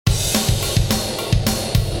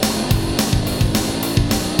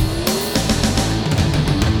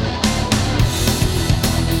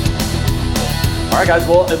right, guys.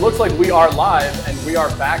 Well, it looks like we are live, and we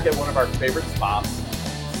are back at one of our favorite spots,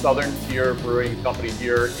 Southern Tier Brewing Company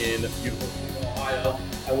here in beautiful Cleveland, Ohio.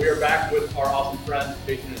 And we are back with our awesome friends,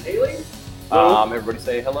 Jason and Haley. Everybody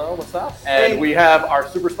say hello. What's up? And we have our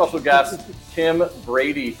super special guest, Kim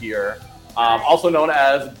Brady here, also known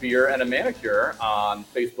as Beer and a Manicure on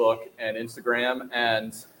Facebook and Instagram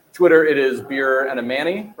and Twitter. It is Beer and a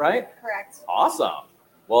Manny, right? Correct. Awesome.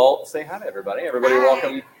 Well, say hi to everybody. Everybody,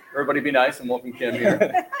 welcome. Everybody be nice and welcome Kim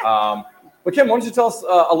here. But Kim, why don't you tell us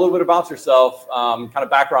a little bit about yourself, kind of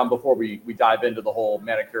background before we dive into the whole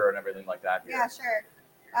manicure and everything like that here. Yeah, sure.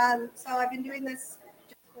 So I've been doing this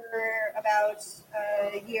for about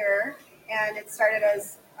a year, and it started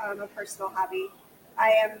as a personal hobby. I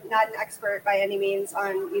am not an expert by any means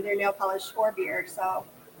on either nail polish or beer, so...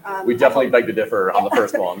 we definitely beg to differ on the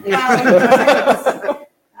first one.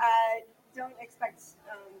 Don't expect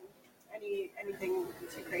anything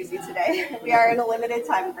too crazy today. We are in a limited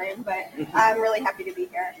time frame, but I'm really happy to be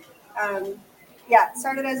here.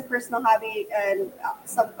 Started as a personal hobby and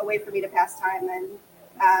a way for me to pass time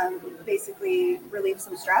and basically relieve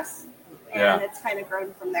some stress. And it's kind of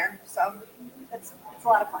grown from there. So it's a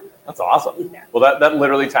lot of fun. That's awesome. Yeah. Well, that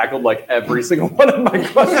literally tackled like every single one of my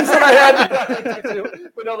questions that I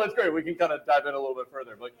had. But no, that's great. We can kind of dive in a little bit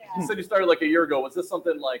further. But you said you started like a year ago. Was this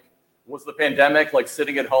something like, was the pandemic like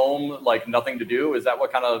sitting at home, like nothing to do? Is that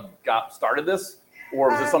what kind of started this? Or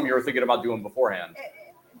was this something you were thinking about doing beforehand?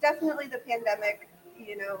 Definitely the pandemic.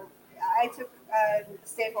 You know, I took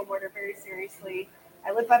stay-at-home order very seriously.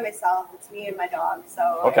 I live by myself. It's me and my dog. So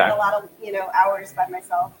I had a lot of, hours by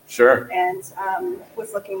myself. Sure. And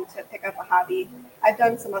was looking to pick up a hobby. I've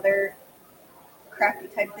done some other crafty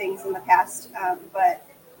type things in the past, but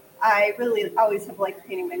I really always have liked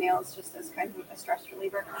painting my nails just as kind of a stress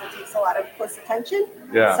reliever because it takes a lot of close attention.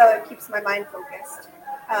 Yeah. So it keeps my mind focused.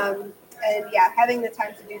 Having the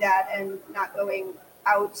time to do that and not going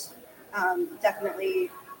out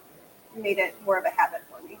definitely made it more of a habit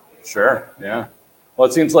for me. Sure. Yeah. Well,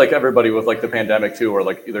 it seems like everybody with like the pandemic too, or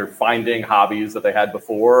like either finding hobbies that they had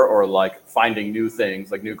before or like finding new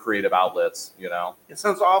things, like new creative outlets, It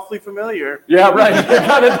sounds awfully familiar. Yeah, right.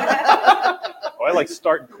 I like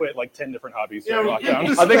start and quit like 10 different hobbies during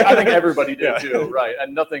lockdown. I think everybody did too, right?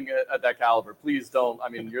 And nothing at that caliber. Please don't. I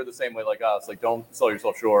mean, you're the same way like us. Like, don't sell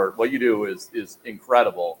yourself short. What you do is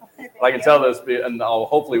incredible. But I can tell this, and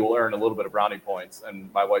hopefully we'll earn a little bit of brownie points.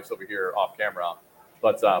 And my wife's over here off camera.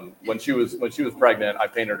 But when she was pregnant, I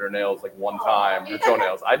painted her nails like one time, her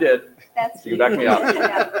toenails. I did. That's you can back me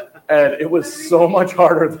up. And it was so much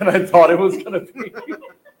harder than I thought it was gonna be.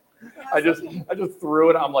 I just threw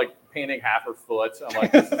it. I'm like painting half her foot. I'm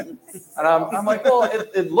like, and I'm like, well,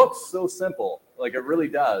 it looks so simple. Like it really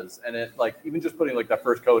does. And it like even just putting like that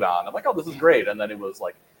first coat on, I'm like, oh, this is great. And then it was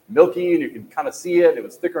like milky, and you can kind of see it. It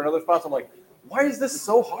was thicker in other spots. I'm like, why is this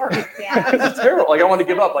so hard? Yeah. This is terrible. Like I want to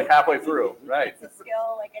give up like halfway through. Right. It's a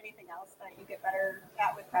skill like anything else that you get better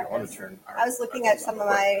at with practice. I was looking at some of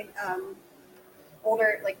my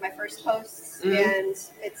older, like my first posts, and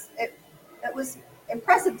it was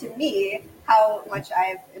impressive to me how much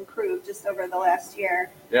I've improved just over the last year.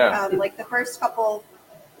 Yeah. Like the first couple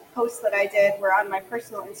posts that I did were on my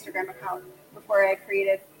personal Instagram account before I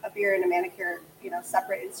created a Beer and a Manicure,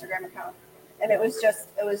 separate Instagram account. And it was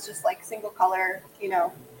just like single color,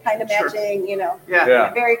 kind of matching,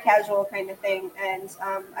 a very casual kind of thing. And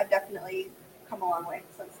I've definitely come a long way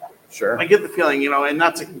since then. Sure. I get the feeling, and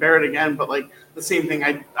not to compare it again, but like the same thing.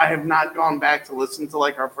 I have not gone back to listen to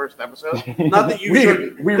like our first episode. Not that you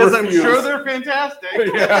should, because I'm sure they're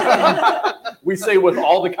fantastic. Yeah. We say with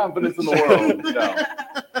all the confidence in the world. No.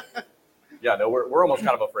 Yeah, no, we're almost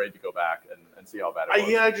kind of afraid to go back and see how bad it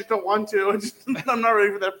was. I just don't want to. I'm not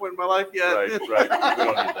ready for that point in my life yet. Right. We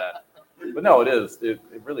don't need that. But no, it is. It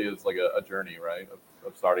really is like a journey, right,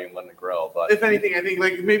 of starting and letting it grow. But if anything, I think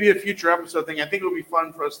like maybe a future episode thing. I think it would be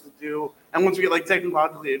fun for us to do. And once we get like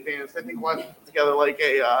technologically advanced, I think we'll have to put together like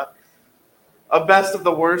a best of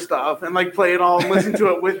the worst stuff and like play it all and listen to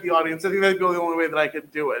it with the audience. I think that'd be the only way that I could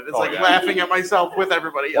do it. It's laughing at myself with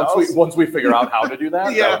everybody else. Once we figure out how to do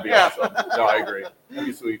that, that would be awesome. No, I agree. That'd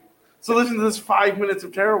be sweet. So listen to this 5 minutes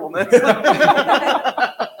of terribleness.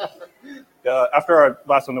 After our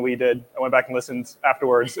last one that we did, I went back and listened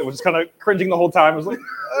afterwards. It was just kind of cringing the whole time. I was like,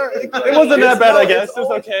 it wasn't that bad, I guess. It was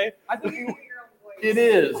okay. I think it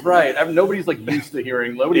is, right. Nobody's like used to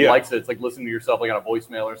hearing. Nobody likes it. It's like listening to yourself like on a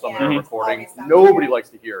voicemail or something or recording. Nobody likes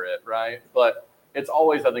to hear it, right? But it's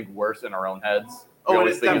always, I think, worse in our own heads. We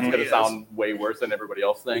always think it's going to sound way worse than everybody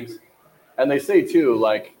else thinks. And they say, too,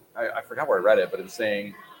 like, I forgot where I read it, but it's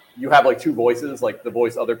saying you have like two voices, like the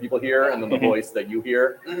voice other people hear and then the voice that you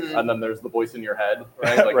hear. And then there's the voice in your head,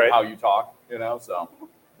 right? Like Right. how you talk, so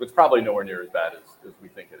it's probably nowhere near as bad as we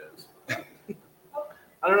think it is.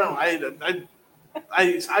 I don't know.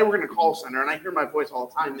 I work in a call center and I hear my voice all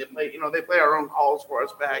the time. They play our own calls for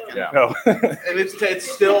us back. And, Yeah. No. and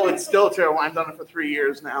it's still terrible. I've done it for 3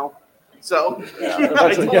 years now. So Yeah.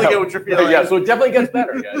 I totally get what you're feeling. Yeah, so it definitely gets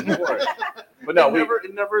better, guys. Don't worry. But no,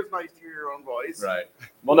 it never is nice to hear your own voice. Right.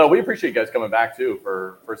 Well, no, we appreciate you guys coming back too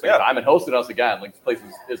for a second time and hosting us again. Like, this place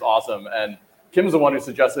is awesome. And Kim's the one who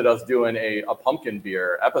suggested us doing a pumpkin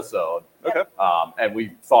beer episode. Okay. And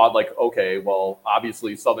we thought like, okay, well,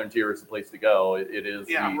 obviously Southern Tier is the place to go. It is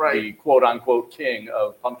the quote unquote king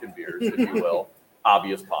of pumpkin beers, if you will.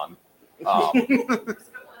 Obvious pun.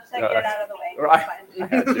 Should I get it out of the way? Right. It's I fine.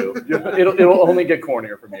 had to. It'll only get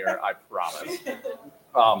cornier from here, I promise.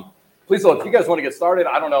 Please, look, if you guys want to get started,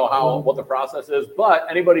 I don't know what the process is, but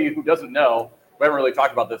anybody who doesn't know, we haven't really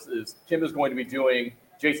talked about this, is Kim is going to be doing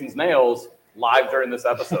Jason's nails live during this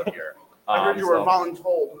episode here. I heard you were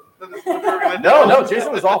voluntold. No,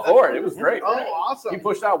 Jason was all for it. It was great. Oh, awesome. He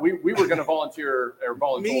pushed out. We were going to volunteer or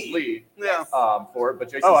voluntold Lee Yeah. for it, but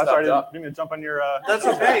Jason Oh, I'm stepped sorry. up. Didn't mean to jump on your. That's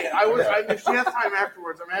okay. If she has time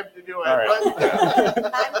afterwards, I'm happy to do it. All right.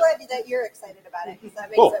 But- I'm glad that you're excited about it because that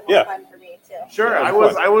makes Cool, it more yeah. fun for me too. Sure, Yeah,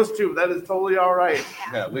 I was too. That is totally all right.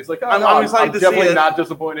 Yeah, Lee's like, I'm excited I'm to see definitely it. not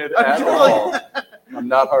disappointed I'm at totally- all. I'm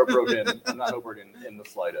not heartbroken. I'm not heartbroken in the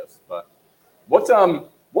slightest. But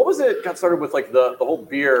what was it got started with, like the whole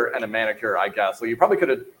beer and a manicure, I guess? So you probably could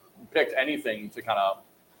have picked anything to kind of,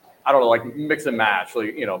 I don't know, like mix and match,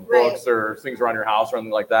 like, books or things around your house or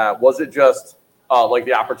anything like that. Was it just like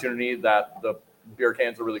the opportunity that the beer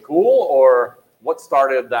cans are really cool, or what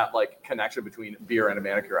started that like connection between beer and a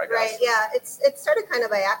manicure, I guess? Right, yeah. It started kind of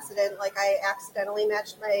by accident. Like I accidentally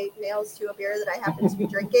matched my nails to a beer that I happened to be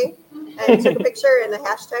drinking and took a picture and the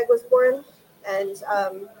hashtag was born. And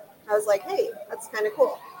I was like, hey, that's kind of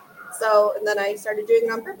cool. So, and then I started doing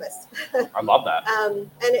it on purpose. I love that. And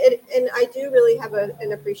I do really have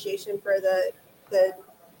an appreciation for the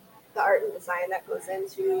art and design that goes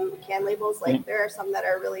into can labels. Like there are some that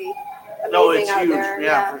are really amazing No, it's out huge. there.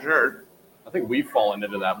 Yeah, for sure. I think we've fallen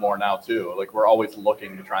into that more now too. Like we're always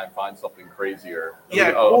looking to try and find something crazier. Yeah,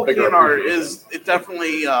 A cool bigger can art appreciation. it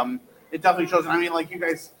definitely shows. I mean, like you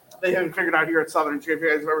guys, they haven't figured out here at Southern Tier if you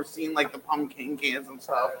guys have ever seen like the pumpkin cans and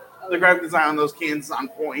stuff. The graphic design on those cans is on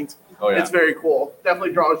point. Oh yeah. It's very cool.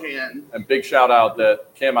 Definitely draws you in. And big shout out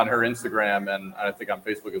that Kim on her Instagram and I think on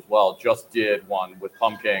Facebook as well just did one with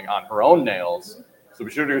pumpkin on her own nails. So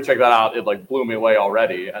be sure to go check that out. It like blew me away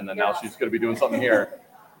already, and then now she's going to be doing something here.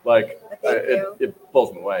 Like Thank you. it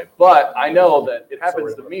blows me away. But I know that it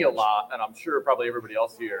happens to me a lot, and I'm sure probably everybody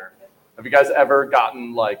else here. Have you guys ever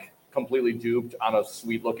gotten like completely duped on a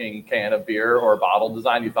sweet looking can of beer or a bottle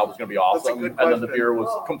design you thought was going to be awesome, good and then the question. beer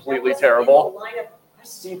was completely terrible?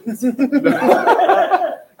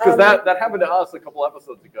 Because that happened to us a couple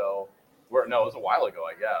episodes ago. It was a while ago,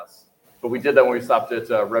 I guess. But we did that when we stopped at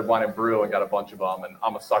Red Wine and Brew and got a bunch of them. And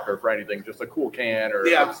I'm a sucker for anything, just a cool can or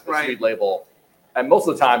a sweet label. And most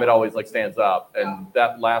of the time, it always like stands up. And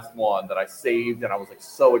that last one that I saved and I was like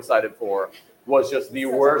so excited for was just the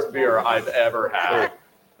worst beer I've ever had.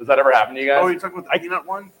 Does that ever happen to you guys? Oh, you're talking about the peanut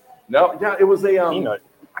one? No, yeah, it was a Peanut.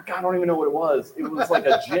 God, I don't even know what it was. It was like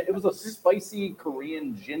it was a spicy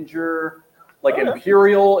Korean ginger, like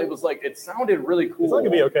imperial. It was like, it sounded really cool. It's not gonna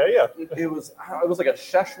be okay. Yeah. It was like a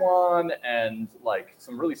Szechuan and like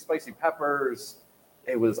some really spicy peppers.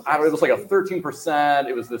 It was like a 13%.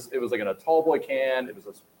 It was like in a tall boy can. It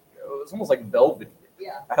was almost like velvet.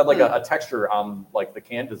 Yeah. I had like a texture on like the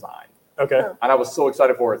can design. Okay. And I was so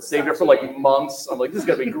excited for it. Saved it for like months. I'm like, this is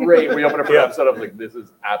gonna be great. We opened it for an episode. I was like, this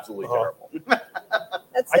is absolutely terrible.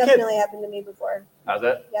 That's I can't- definitely happened to me before. Has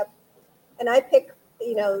it? And I pick,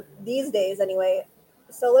 these days anyway.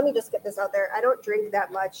 So let me just get this out there. I don't drink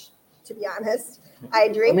that much, to be honest. I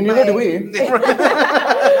drink. Neither do we. And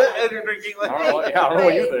you're drinking I like don't know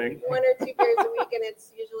what you think. 1 or 2 beers a week, and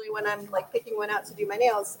it's usually when I'm like picking one out to do my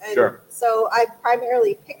nails. And Sure. so I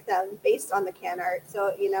primarily pick them based on the can art.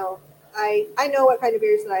 So I know what kind of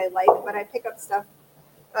beers that I like, but I pick up stuff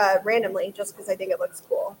randomly just because I think it looks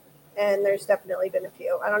cool. And there's definitely been a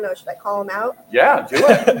few. I don't know. Should I call them out? Yeah, do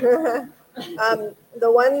it. The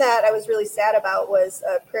one that I was really sad about was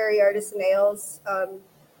Prairie Artisan Ales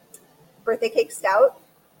birthday cake stout.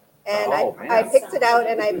 And Oh, man. I picked it out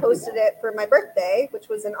and I posted it for my birthday, which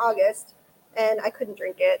was in August, and I couldn't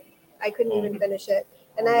drink it. I couldn't even finish it.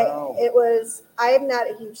 And I am not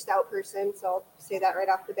a huge stout person, so I'll say that right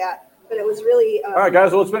off the bat. But it was really. All right,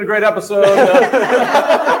 guys. Well, it's been a great episode.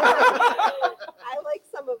 I like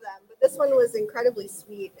some of them. incredibly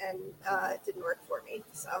sweet, and it didn't work for me.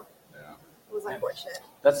 So Yeah. it was unfortunate.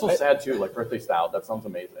 That's so sad too. Like birthday stout. That sounds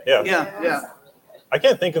amazing. Yeah. Yeah. I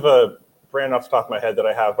can't think of a brand off the top of my head that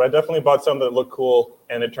I have, but I definitely bought some that looked cool,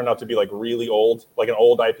 and it turned out to be like really old, like an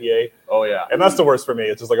old IPA. Oh yeah. And that's the worst for me.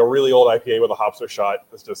 It's just like a really old IPA with a hops or shot.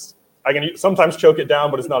 It's just, I can sometimes choke it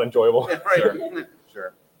down, but it's not enjoyable. Yeah, right. Sure.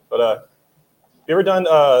 Sure. But have you ever done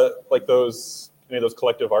like any of those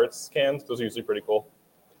collective arts cans? Those are usually pretty cool.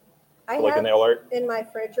 I For, like the have nail art. in my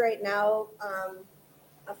fridge right now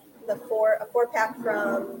a 4-pack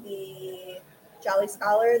from the Jolly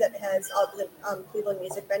Scholar that has all the Cleveland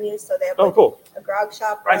music venues. So they have Oh, cool. a grog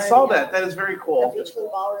shop. I saw one, that. That is very The cool.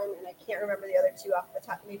 Beachland Ballroom, and I can't remember the other two off the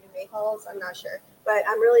top. Maybe Mayhall's, I'm not sure. But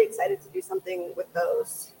I'm really excited to do something with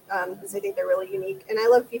those because I think they're really unique. And I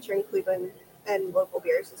love featuring Cleveland and local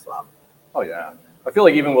beers as well. Oh yeah. I feel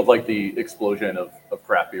like even with like the explosion of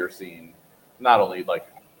craft beer scene, not only like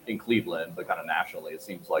in Cleveland but kind of nationally, it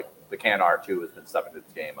seems like the can art too has been stepping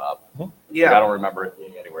its game up. Like, I Yeah. don't remember it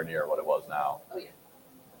being anywhere near what it was now.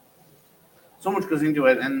 So much goes into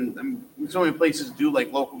it, and so many places do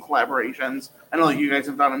like local collaborations. I know like you guys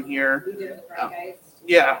have done them here. We did it with the Bright Guys.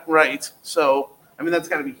 Yeah, right. So I mean that's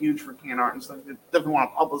got to be huge for can art and stuff. They definitely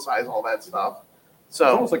want to publicize all that stuff. It's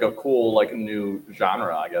So almost like a cool like new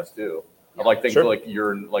genre, I guess too. I like think Sure. like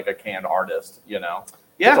you're like a canned artist, you know?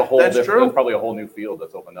 yeah, It's a whole that's different, true. it's probably a whole new field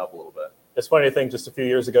that's opened up a little bit. It's funny to think just a few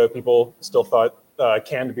years ago, people still thought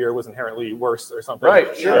canned beer was inherently worse or something.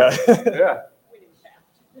 Right, sure. Yeah. Yeah. We didn't shaft.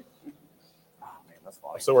 Oh man, that's I'm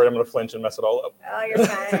funny. so worried I'm going to flinch and mess it all up. Oh, you're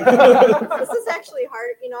fine. This is actually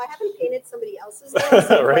hard. You know, I haven't painted somebody else's nails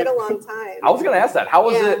in Right. quite a long time. I was gonna ask that. How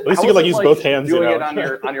was Yeah. it? At least how you could, was like, it, use both hands, you doing know?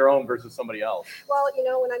 it on your own versus somebody else. Well, you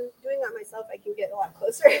know, when I'm doing that myself, I can get a lot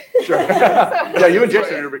closer. Sure. Yeah, you and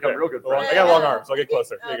Jason are becoming real good friends. I got long arms, so I'll get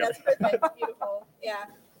closer. Oh, There you go. that's perfect. Beautiful. Yeah.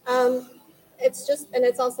 It's just, and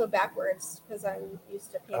it's also backwards because I'm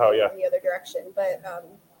used to painting Oh, yeah. in the other direction. But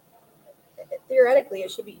theoretically,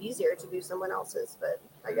 it should be easier to do someone else's. But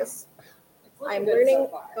I guess It's looking I'm good learning. so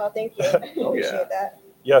far. Oh, thank you. Oh, yeah. Appreciate that.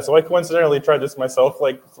 Yeah, so I coincidentally tried this myself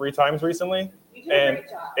like 3 times recently. You did a And great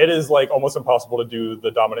job. it is like almost impossible to do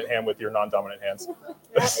the dominant hand with your non-dominant hands.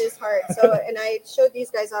 That is hard. So, and I showed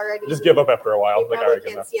these guys already. Just give up after a while. You Like, all probably right, good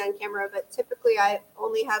can't enough. see on camera, but typically I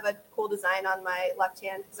only have a cool design on my left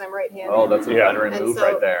hand because I'm right-handed. Oh, that's a Yeah. veteran And move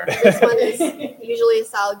so- right there. This one is usually a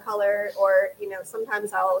solid color, or you know,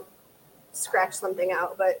 sometimes I'll scratch something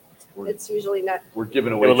out, but it's usually not. We're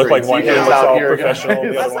giving It away would look like trade one secrets hand was out all here. professional,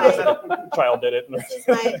 the other one That's was a child did it. This is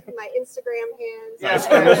my Instagram hands. Yeah.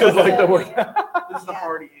 And this is like the worst. This is a Yeah.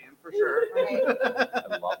 party game for sure. Right.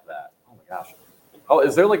 I love that. Oh my gosh. Oh,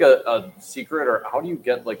 is there like a secret, or how do you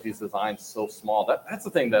get like these designs so small? That's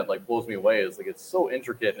the thing that like blows me away, is like it's so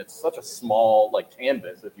intricate and it's such a small like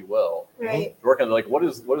canvas, if you will. Right. Working like what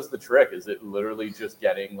is the trick? Is it literally just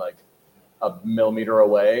getting like a millimeter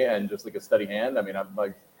away and just like a steady hand? I mean, I'm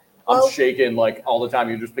Well- shaking like all the time.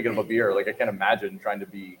 You're just picking up a beer. Like I can't imagine trying to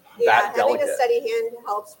be Yeah, that having delicate. a steady hand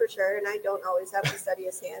helps for sure, and I don't always have the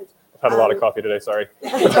steadiest hand. I've had a lot of coffee today, sorry.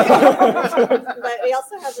 But they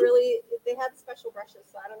also have they have special brushes,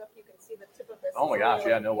 so I don't know if you can see the tip of this. Oh my It's gosh, only,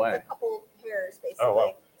 yeah, like, no way. A couple hairs, basically. Oh,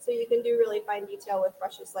 wow. So you can do really fine detail with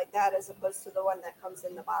brushes like that, as opposed to the one that comes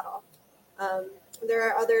in the bottle. There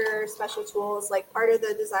are other special tools, like part of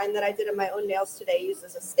the design that I did in my own nails today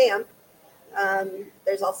uses a stamp.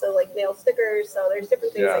 There's also like nail stickers, so there's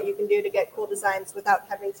different things Yeah. that you can do to get cool designs without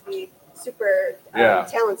having to be super Yeah.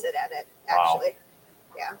 talented at it, Wow. actually.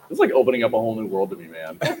 Yeah. It's like opening up a whole new world to me,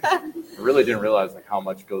 man. I really didn't realize like how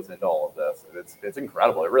much goes into all of this. It's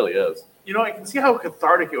incredible. It really is. You know, I can see how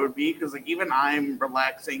cathartic it would be because, like, even I'm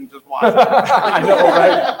relaxing just watching. I know,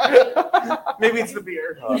 right? Maybe it's the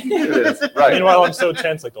beer. It is. Right. Meanwhile, I'm so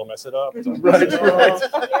tense, like, don't mess it up. Right.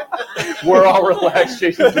 We're all relaxed.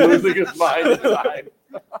 Jason's losing his mind inside.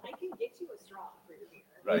 I can get you a straw for your beer.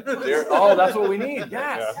 Right. There. Oh, that's what we need.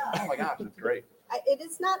 Yes. Oh my gosh, it's great. It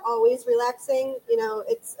is not always relaxing. You know,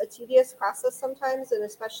 it's a tedious process sometimes, and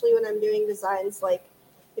especially when I'm doing designs, like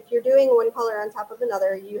if you're doing one color on top of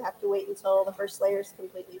another, you have to wait until the first layer is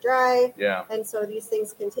completely dry. Yeah. And so these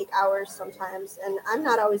things can take hours sometimes, and I'm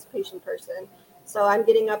not always a patient person. So I'm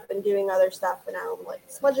getting up and doing other stuff, and I'm like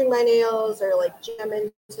smudging my nails or like jam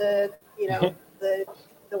into, you know, the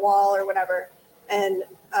wall or whatever. And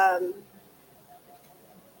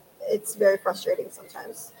it's very frustrating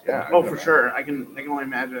sometimes. Yeah. Oh, for sure. I can only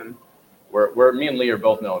imagine. We're me and Lee are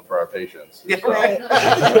both known for our patience. Yeah. Right.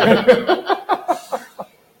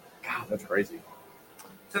 God, that's crazy.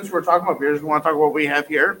 Since we're talking about beers, we want to talk about what we have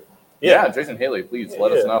here. Yeah, Jason Haley, please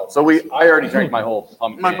let us know. So I already drank my whole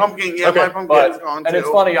pumpkin. My pumpkin, yeah, Okay. my pumpkin is gone And too. it's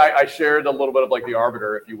funny, I shared a little bit of like the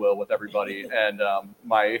arbiter, if you will, with everybody. And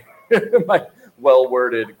my my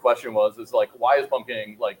well-worded question is like, why is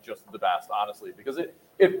pumpkin like just the best, honestly? Because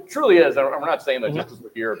it truly is. And we're not saying that just because we're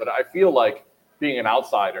here, but I feel like being an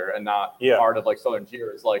outsider and not part of like Southern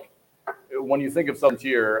Tier is like, when you think of Southern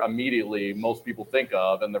Tier, immediately most people think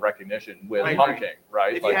of and the recognition with pumpkin,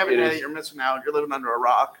 right? If like, you haven't had it, you're missing out. You're living under a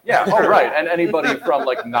rock. Yeah, right. And anybody from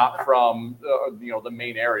like not from the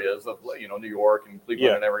main areas of New York and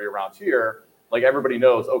Cleveland and area around here, like everybody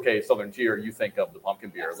knows. Okay, Southern Tier, you think of the pumpkin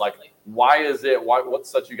beer. Absolutely. Like, why is it? What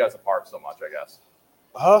sets you guys apart so much? I guess.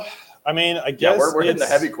 I mean, I guess we're hitting the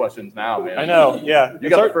heavy questions now, man. I know. Yeah, You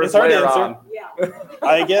got the first hard to layer answer. on. Yeah.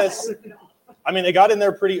 I guess. I mean, they got in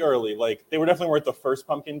there pretty early. Like, they weren't the first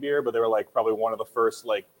pumpkin beer, but they were like probably one of the first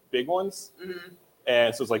like big ones. Mm-hmm.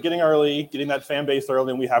 And so it's like getting early, getting that fan base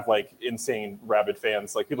early, and we have like insane rabid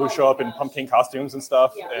fans, like people who show up in pumpkin costumes and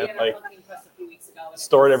stuff, Yeah, and we had like our pumpkin quest a few weeks ago.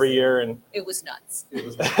 store it every year. And It was nuts.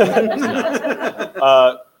 with that,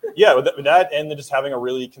 and then just having a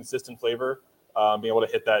really consistent flavor, being able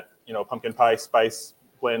to hit that pumpkin pie spice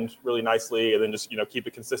blend really nicely, and then just keep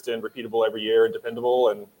it consistent, repeatable every year, and dependable.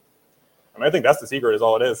 And I mean, I think that's the secret, is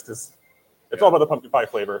all it is, because it's all about the pumpkin pie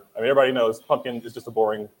flavor. I mean, everybody knows pumpkin is just a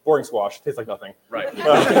boring squash. It tastes like nothing. Right. So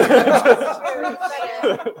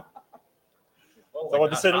I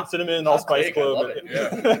want the cinnamon, allspice, take, I clove. love it,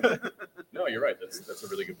 yeah. No, you're right. That's a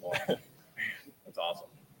really good point. That's awesome.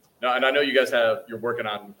 Now, and I know you guys you're working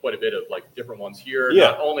on quite a bit of like different ones here.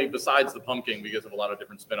 Yeah. Not only besides the pumpkin, because of a lot of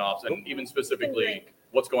different spinoffs, and even specifically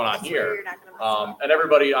what's going on here. You're not gonna mess And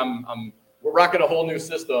everybody, we're rocking a whole new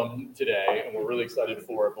system today, and we're really excited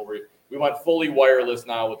for it. But we went fully wireless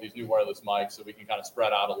now with these new wireless mics, so we can kind of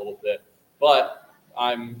spread out a little bit. But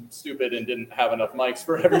I'm stupid and didn't have enough mics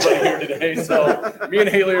for everybody here today, so me and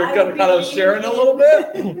Haley are kind of sharing a little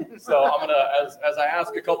bit. So I'm gonna, as I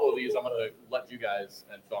ask a couple of these, I'm gonna let you guys,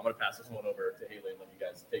 and so I'm gonna pass this one over to Haley and let you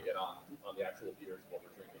guys take it on the actual beers what we're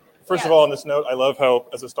drinking. First of all, on this note, I love how,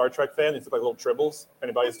 as a Star Trek fan, these look like little tribbles. If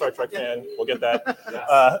anybody's a Star Trek fan, we'll get that.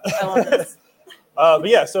 Yes. I love this. But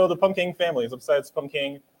yeah, so the Pumpkin families. Besides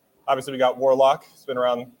Pumpkin, obviously we got Warlock. It's been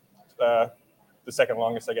around the second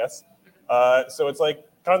longest, I guess. So it's like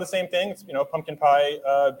kind of the same thing. It's pumpkin pie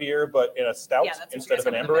beer, but in a stout That's instead of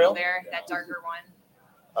an in the amber middle ale. there, that darker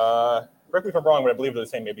one. Correct me if I'm wrong, but I believe they're the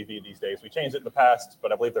same ABV these days. We changed it in the past,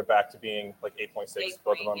 but I believe they're back to being like 8.6,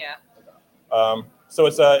 both of them. Yeah. So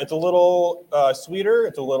it's a little sweeter.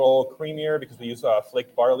 It's a little creamier because we use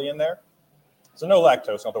flaked barley in there. So no lactose,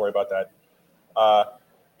 don't have to worry about that.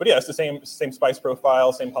 But yeah, it's the same spice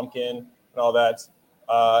profile, same pumpkin and all that.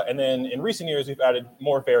 And then in recent years, we've added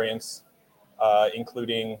more variants,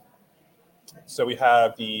 including, so we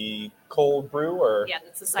have the cold brew, or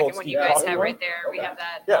That's the second one you steep guys coffee have one. right there. We have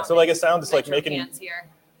that. Yeah, so like it sounds, it's like Metro making, cans here.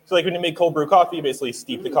 so like when you make cold brew coffee, you basically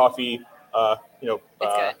steep the coffee, It's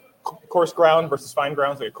good. coarse ground versus fine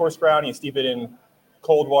ground. So like a coarse ground, and you steep it in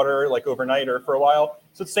cold water like overnight or for a while.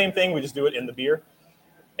 So it's the same thing. We just do it in the beer,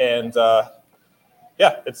 and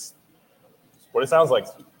it's what it sounds like.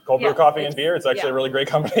 Cold brew coffee and beer. It's actually a really great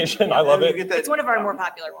combination. I love it. It's one of our more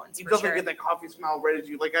popular ones. You For definitely sure. get that coffee smell right as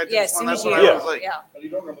you like. I just Yeah, as soon that's as what you. I was like. But you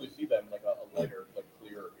don't normally see them like a lighter, like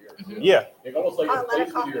clear beer. Too. Yeah. Like almost like A it lot of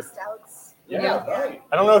places coffee your. stouts. Yeah, right.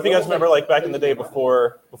 I don't know if you guys remember, like back in the day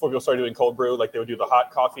before people started doing cold brew, like they would do the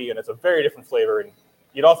hot coffee, and it's a very different flavor. And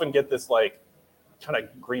you'd often get this like kind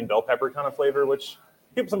of green bell pepper kind of flavor, which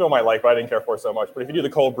some people might like, but I didn't care for so much. But if you do the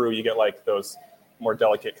cold brew, you get like those more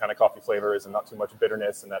delicate kind of coffee flavors and not too much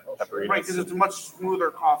bitterness and that pepperiness. Right, because it's a much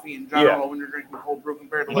smoother coffee in general when you're drinking cold brew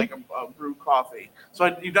compared to like a brewed coffee. So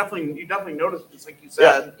you definitely notice, just like you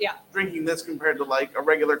said, drinking this compared to like a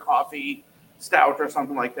regular coffee stout or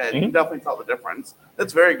something like that. You can definitely tell the difference.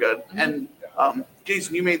 That's very good. And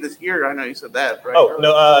Jason, you made this here. I know you said that, right? Oh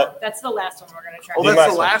no, That's the last one we're gonna try. Oh, the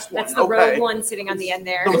that's last the last one. That's the rogue one sitting on the end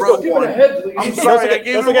there. The rogue one. I'm sorry, I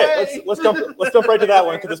gave it away. Let's jump right to that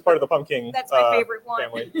one because it's part of the pumpkin. That's my favorite one.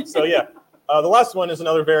 Family. So yeah, the last one is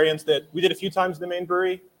another variant that we did a few times in the main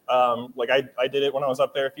brewery. Like I did it when I was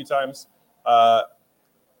up there a few times,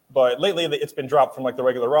 but lately it's been dropped from like the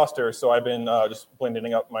regular roster. So I've been just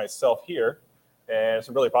blending up myself here, and it's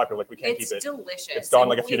really popular. Like we can't keep it. It's delicious. It's gone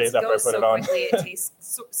like a few days after I put it on. Quickly. It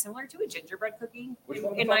tastes similar to a gingerbread cookie,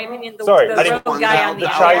 in my opinion. The Sorry, I didn't- rogue guy on the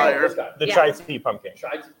the chai- end. The chai tea pumpkin.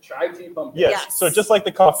 Chai tea pumpkin. Yes. So just like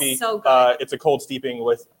the coffee, So good. it's a cold steeping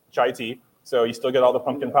with chai tea. So you still get all the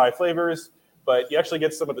pumpkin pie flavors, but you actually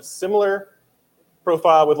get some of the similar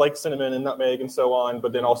profile with like cinnamon and nutmeg and so on,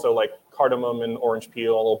 but then also like cardamom and orange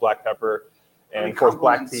peel, a little black pepper, and of course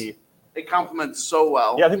black tea. It complements so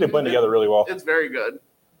well. Yeah, I think they blend together really well. It's very good.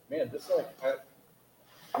 Man, this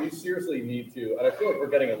we seriously need to, and I feel like we're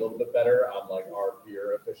getting a little bit better on like our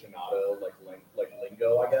beer aficionado, like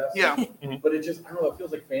lingo, I guess. Yeah. But it just, I don't know, it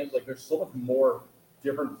feels like fans, like there's so much more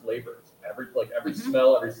different flavors. Every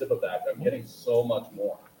smell, every sip of that, I'm getting so much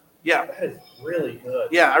more. Yeah. That is really good.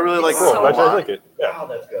 Yeah, I really like Cool. it. so Actually, I hot. like it. Yeah. Wow,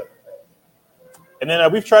 that's good. And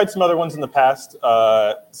then we've tried some other ones in the past.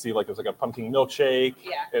 See, like it was like a pumpkin milkshake.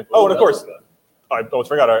 Yeah. And, Ooh, and of that course, was good. I almost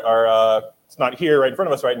forgot our it's not here right in front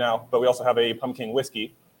of us right now, but we also have a pumpkin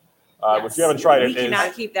whiskey, which if you haven't tried We it, is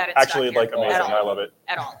cannot keep that in actually stock like here amazing. at all. I love it.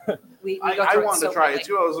 At all. We I go through it wanted so to try quickly. it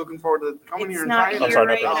too. I was looking forward to coming It's here and not trying here it. sorry,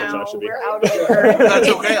 right not that now. it should be. We're out of it. That's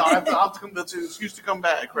okay. I'll have to come. That's an excuse to come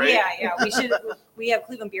back, right? Yeah. We have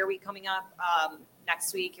Cleveland Beer Week coming up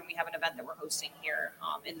next week, and we have an event that we're hosting here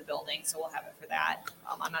in the building, so we'll have it for that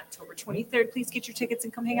on October 23rd. Please get your tickets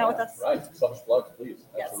and come hang out with us. Right, such plugs, please.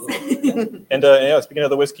 Yes. Absolutely. And speaking of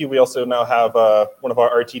the whiskey, we also now have one of our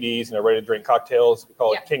RTDs, ready to drink cocktails. We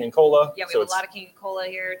call it Yeah. King and Cola. Yeah, we so have a it's lot of King and Cola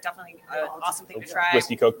here. Definitely an awesome thing to try.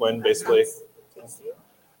 whiskey Coke blend, basically.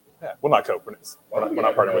 Yeah. Well, not Coke. We're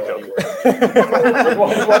not partnered with Coke.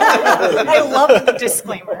 I love the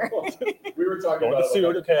disclaimer. We were talking Going about to suit,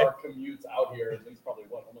 like, okay. our commutes out here. I think it's probably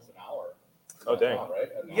almost an hour. Oh, dang. Right?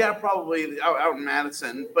 Yeah, probably out in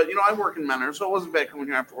Madison. But I work in Menor, so it wasn't bad coming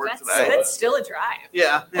here after work That's today. still a drive.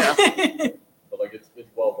 Yeah. But like it's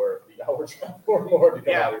well worth the hour travel or more to come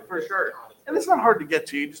Yeah, out here. for sure. And it's not hard to get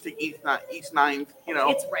to. You just take East 9th,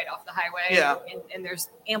 It's right off the highway. Yeah. And there's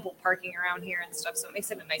ample parking around here and stuff, so it makes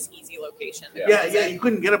it a nice, easy location. Yeah. Yeah, you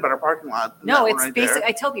couldn't get a better parking lot than No, that one it's right basic. there.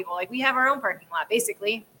 I tell people we have our own parking lot,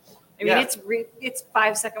 basically. I mean, Yeah. it's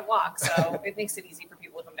 5-second walk, so it makes it easy for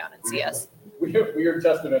people to come down and see us. Weird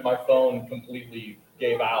testament. My phone completely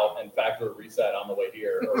gave out and factory reset on the way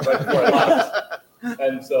here, or right before I left.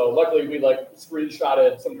 And so luckily we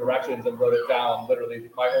screenshotted some directions and wrote it down. Literally,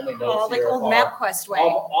 my only notes Oh, like here old are MapQuest way.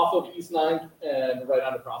 off of East 9th and right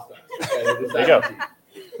onto Prospect. And it was There you that go.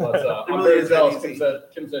 easy. But It I'm really very is that jealous. easy.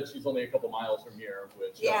 Kim said she's only a couple miles from here,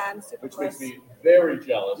 which Yeah, I'm super which close. makes me very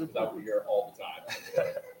jealous because I would be here all the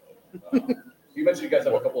time. You mentioned you guys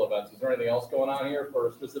have a couple events. Is there anything else going on here for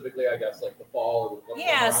specifically, I guess, like the fall? Or what's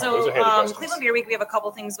Yeah, going on? so Those are heavy questions. Cleveland Beer Week, we have a couple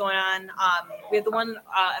things going on. We have the one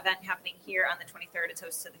event happening here on the 23rd. It's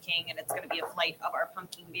Toast to the King, and it's going to be a flight of our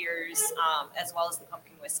pumpkin beers as well as the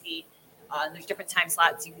pumpkin whiskey. There's different time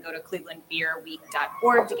slots. You can go to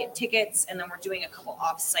clevelandbeerweek.org to get tickets, and then we're doing a couple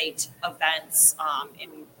off-site events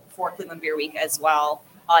for Cleveland Beer Week as well.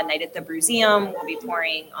 Night at the Bruseum, we'll be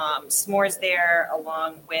pouring s'mores there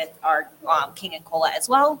along with our King and Cola as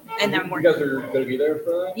well. And then You guys are going to be there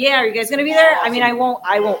for that? yeah, are you guys gonna be there? I mean, I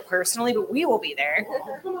won't personally, but we will be there.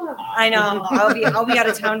 I know. I'll be out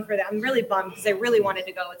of town for that. I'm really bummed because I really wanted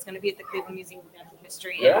to go. It's gonna be at the Cleveland Museum of Natural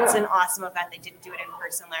History. Yeah. It's an awesome event. They didn't do it in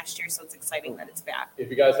person last year, so it's exciting that it's back. If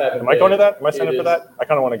you guys haven't, Am I going to that? Am I it signed up for is- that? I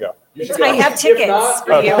kind of want to go. You should I go. have If tickets not,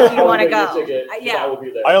 for you if you I'll wanna get your go. ticket, 'cause Yeah. I will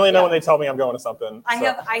be there. I only know when they tell me I'm going to something. I so-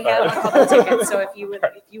 have a couple tickets, so if you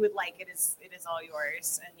would like, it is all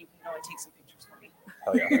yours, and you can go and take some pictures for me.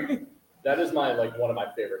 Hell yeah. That is one of my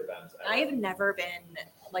favorite events. ever. I have never been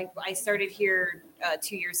I started here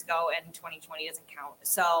 2 years ago, and 2020 doesn't count.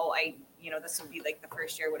 So this would be like the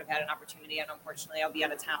first year I would have had an opportunity, and unfortunately I'll be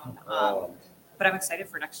out of town. But I'm excited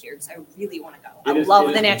for next year because I really want to go. I It is love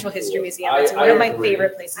the really Natural History cool. Museum. It's I one of my agree.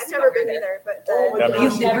 favorite places. I've to never go been visit. either, but Oh my Yeah. gosh,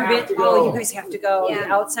 You've never have been? to Oh, go. you guys have to go. Yeah.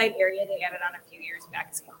 The outside area they added on a few years back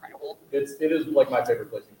is incredible. It is like my favorite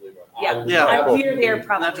place in Cleveland. Yeah, Yeah. we're there Natural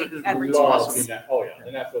probably History every 2 Love months. the Oh yeah,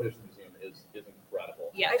 the Natural History Museum is incredible.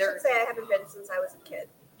 Yeah, I they're, should say I haven't been since I was a kid.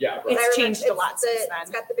 Yeah, right. It's I remember changed a lot since then. It's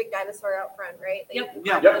got the big dinosaur out front, right? Yep.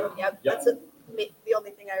 Yeah. Yep. Yep. Yep. That's the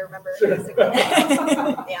only thing I remember. Sure. Basically.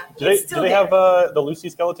 Yeah. Do they It's still have the Lucy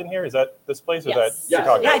skeleton here? Is that this place or Yes. is that Yes.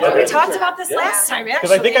 Chicago? Yeah, I think we Yeah. talked about this Yeah. last time.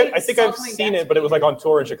 Because I think actually. I think I've Something seen back it, but it was like on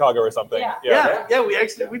tour in Chicago or something. Yeah. Yeah, we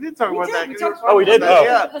did talk We about did, that. we talked Oh, we did? about that, Oh.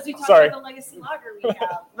 Yeah. Because we talked Sorry. about the legacy lager we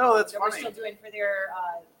have. No, that's that we're funny. still doing for their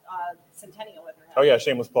centennial with her. Oh yeah,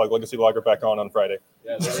 shameless plug. Legacy Lager back on Friday.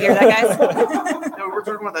 Yeah, Did you hear that, guys? No, we were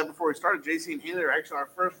talking about that before we started. JC and Haley are actually our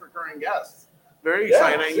first recurring guests. Very Yeah,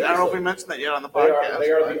 exciting. I don't know if seriously. we mentioned that yet on the They podcast.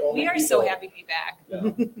 are but- the only We are so people- happy to be back.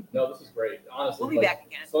 Yeah. No, this is great. Honestly, We'll be like, back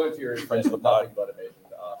again. Southern Tier has Friends been of the pod. nothing but amazing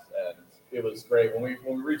to us, and it was great when we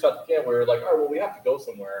reached out to Kim. We were like, all right, well, we have to go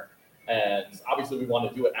somewhere, and obviously we want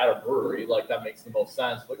to do it at a brewery. Like that makes the most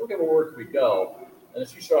sense. Like, okay, well, where can we go? And then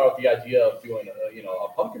she showed out the idea of doing a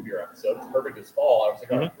pumpkin beer episode. It's perfect this fall. I was like,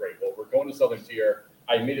 all right, great. Well, we're going to Southern Tier.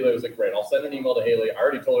 I immediately was like, great, I'll send an email to Haley. I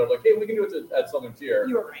already told her, I'm like, hey, we can do it at Southern Tier.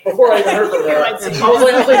 You were right. Before I even heard from her, I I'd was say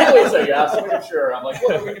like, Haley said yes. I'm like, sure. I'm like,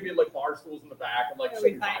 well, we can be like bar stools in the back. I'm like, It'll she'll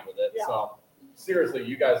be be fine fine. with it. Yeah. So seriously,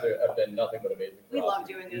 you guys have been nothing but amazing. For We us. love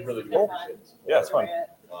doing We these. really do They're appreciate it. Yeah, it's fun.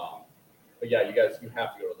 But yeah, you guys, you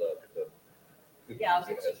have to go to the Yeah, I'll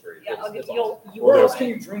Museum get of History. Yeah, I'll It's get awesome. you. Where else can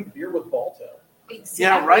you drink beer with Balto? Exactly.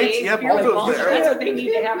 Yeah, right? Yeah, Beer with Balto's Balto. there. That's what they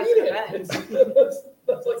need to have at Beat the it. event.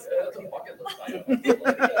 That's a bucket list item. It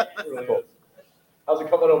really is. How's it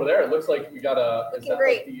coming over there? It looks like we got a. Is Looking that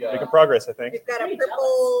great. Like the, Making progress, I think. We've got a Pretty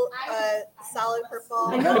purple, solid purple.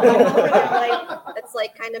 I know. Like, it's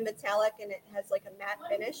like kind of metallic and it has like a matte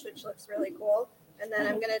finish, which looks really cool. And then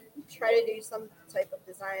I'm gonna try to do some type of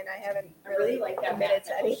design. I haven't really committed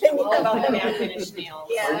to anything All about the yet. matte finish nails.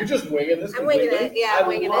 Yeah. Are you just winging this? I'm winging completely? it. Yeah, I'm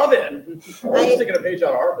winging love it. it. We're just taking a page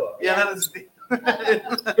out of our book. Yeah, that is.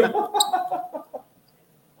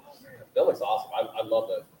 That looks awesome. I love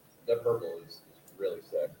that. That purple is really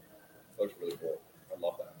sick. Looks really cool. I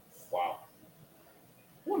love that. Wow.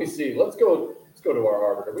 Let me see. Let's go to our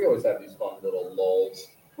arbiter. We always have these fun little lulls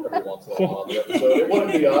every once in a while on the episode. It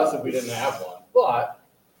wouldn't be us if we didn't have one. But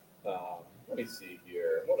let me see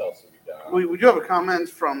here. What else have we got? We do have a comment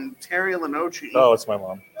from Terry Lenoci. Oh, it's my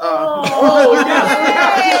mom. Oh,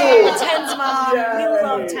 yes. Ten's mom. Yay. We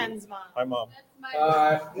love Ten's mom. Hi, Mom. Hi, Mom.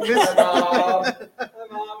 Hi, Mom.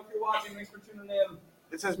 If you're watching, thanks for tuning in.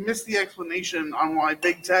 It says, missed the explanation on why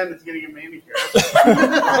Big Ten is getting a manicure.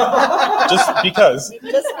 Just because.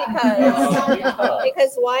 Just because.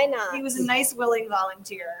 Because why not? He was a nice, willing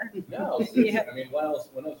volunteer. No, seriously. I mean, when else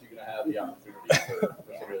are you going to have the opportunity for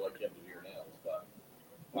somebody like him to do your nails? But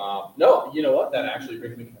no, you know what? That actually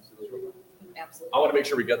brings me to this real quick. Absolutely. I want to make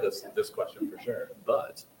sure we get this question for sure.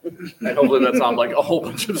 But and hopefully that's not like a whole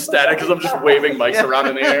bunch of static because I'm just waving mics around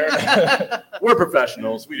in the air. We're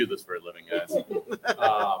professionals. We do this for a living, guys.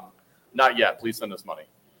 Not yet. Please send us money.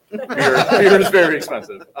 Beer is very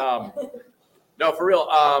expensive. No, for real.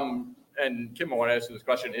 And Kim, I want to ask you this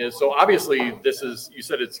question is, so obviously this is, you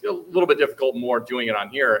said it's a little bit difficult more doing it on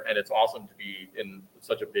here, and it's awesome to be in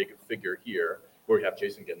such a big figure here where we have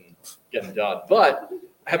Jason getting done. But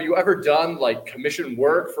have you ever done like commission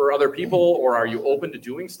work for other people, or are you open to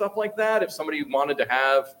doing stuff like that? If somebody wanted to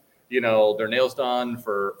have, their nails done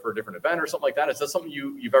for a different event or something like that, is that something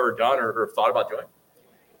you've ever done or thought about doing?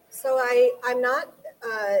 So I'm not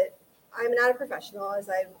a professional, as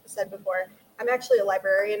I said before. I'm actually a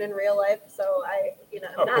librarian in real life, so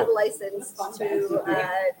I'm not cool. licensed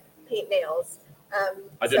to paint nails.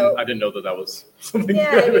 I didn't know that was something.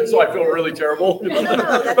 Yeah, I mean, so I feel really terrible. No,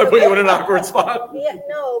 that's I put you okay. in an awkward spot. Yeah,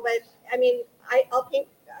 no, but I mean, I'll paint.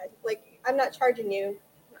 Like, I'm not charging you,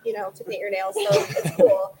 to paint your nails, so it's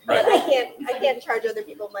cool. Right. But I can't charge other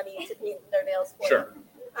people money to paint their nails for Sure.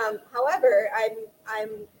 them. However,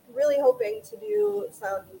 I'm really hoping to do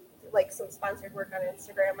some sponsored work on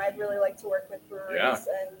Instagram. I'd really like to work with breweries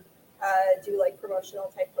and do like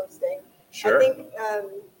promotional type posting. Sure. I think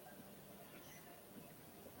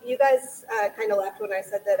you guys kind of laughed when I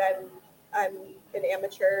said that I'm an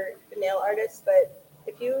amateur nail artist, but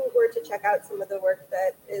if you were to check out some of the work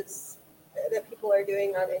that people are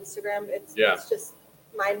doing on Instagram, it's just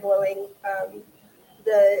mind blowing.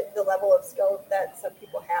 The level of skill that some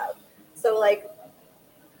people have. So like,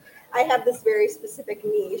 I have this very specific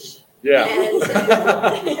niche. Yeah. And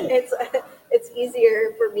it's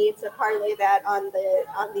easier for me to parlay that on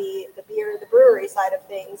the brewery side of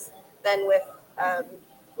things than with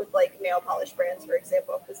like nail polish brands, for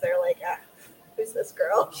example, because they're like, who's this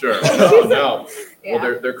girl? Sure. No. Yeah.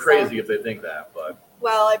 Well, they're crazy if they think that, but.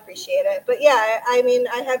 Well, I appreciate it, but yeah, I mean,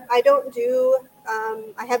 I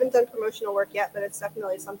haven't done promotional work yet, but it's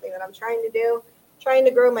definitely something that I'm trying to do. Trying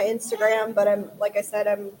to grow my Instagram, but like I said,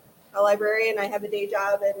 I'm a librarian. I have a day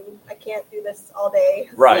job, and I can't do this all day.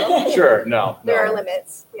 Right. So Sure. No. there are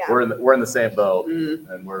limits. Yeah. We're in the same boat, Mhm.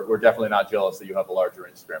 and we're definitely not jealous that you have a larger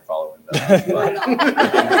Instagram following than us. But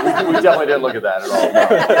we definitely didn't look at that at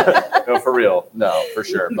all. No, for real. No, for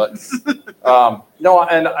sure. But no,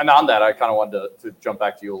 and on that, I kind of wanted to jump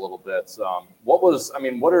back to you a little bit.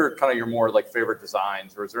 What are kind of your more like favorite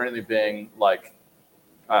designs, or is there anything being like,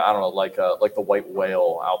 I don't know, like the white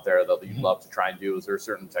whale out there that you'd love to try and do? Is there a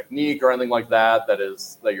certain technique or anything like that that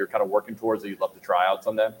you're kind of working towards that you'd love to try out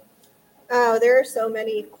someday? Oh, there are so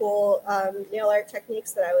many cool nail art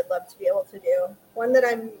techniques that I would love to be able to do. One that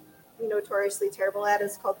I'm notoriously terrible at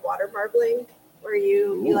is called water marbling, where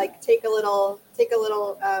you like take a little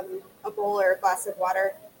a bowl or a glass of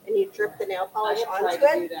water and you drip the nail polish onto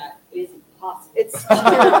it. impossible. It's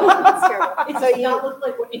terrible. It's terrible. It So does you not look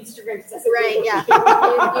like what Instagram says. right, yeah.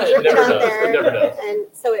 You It drip it never on does. there, It never does. and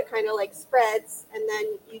so it kind of like spreads, and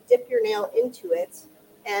then you dip your nail into it,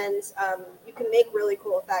 and you can make really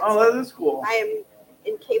cool effects. Oh, that is cool. I am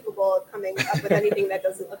incapable of coming up with anything that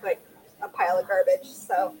doesn't look like a pile of garbage.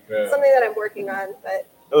 So Yeah. something that I'm working on, but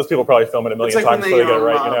Those people probably film it a It's million like when times they before they get it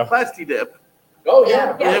right, you know? plasti dip. Oh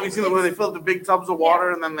yeah. Yeah. Have you seen the way they fill up the big tubs of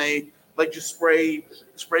water and then they like just spray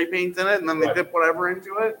paint in it and then they Right. dip whatever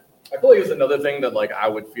into it? I feel like it's another thing that like I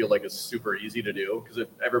would feel like is super easy to do because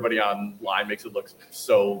everybody online makes it look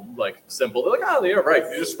so like simple. They're like, oh, yeah, right.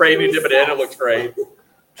 You just spray it, you dip it in, it looks great.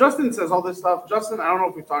 Justin says all this stuff. Justin, I don't know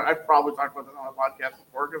if we've talked. I've probably talked about this on the podcast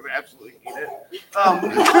before because I absolutely hate it.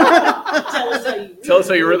 Tell us how you Tell us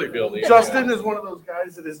how you really feel, Lee. Justin is one of those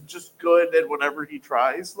guys that is just good at whatever he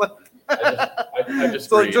tries. Like, I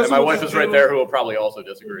disagree. Justin And my will wife just is right do- there who will probably also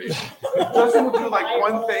disagree. Justin will do like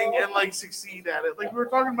one thing and like succeed at it. Like we were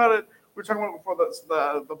talking about it. We were talking about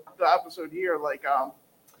it before the episode here. Like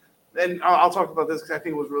and I'll talk about this because I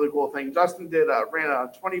think it was a really cool thing. Justin ran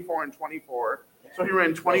a 24 and 24. So he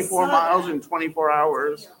ran 24 miles in 24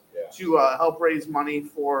 hours Yeah. to help raise money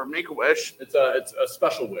for Make-A-Wish. It's a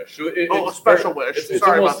special wish. A It's special wish.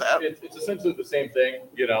 Sorry about that. It's essentially the same thing.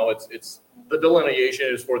 You know, it's the delineation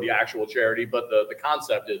is for the actual charity, but the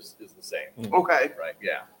concept is the same. Okay. Right?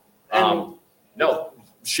 Yeah. And- No,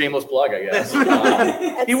 shameless plug, I guess.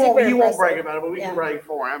 that's He won't super brag impressive. about it, but we Yeah. can brag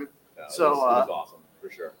for him. No, So, it was awesome for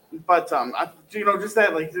sure. But just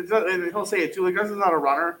that, like, and he'll say it too. Like, Justin's not a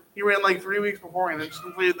runner. He ran like 3 weeks before and then just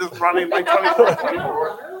completed this running like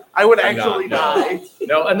 24. I would I'm not, actually no. die.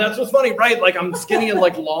 No, and that's what's funny, right? Like I'm skinny and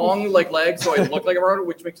like long like legs, so I look like a runner,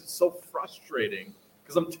 which makes it so frustrating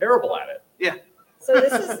because I'm terrible at it. So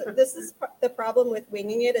this is the problem with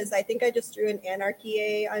winging it is I think I just drew an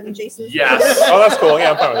anarchy on Jason's. Yes. face. Oh, that's cool.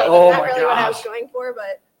 Yeah, I'm fine with that. Oh Not my really what I was gosh. going for,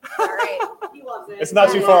 but all right. He loves it. It's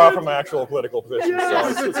not too far off from my actual political position,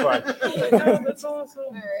 so it's fine. That's awesome.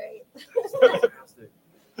 All right. Fantastic.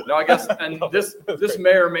 No, I guess, and this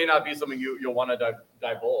may or may not be something you'll want to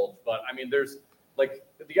divulge, but I mean, there's like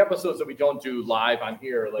the episodes that we don't do live on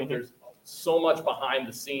here, like there's so much behind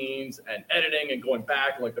the scenes and editing and going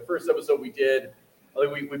back. Like the first episode we did, I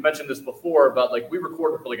think we mentioned this before, but like we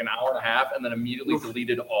recorded for like an hour and a half and then immediately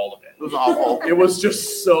deleted all of it. It was awful. It was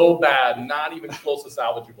just so bad, not even close to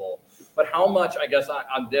salvageable. But how much, I guess,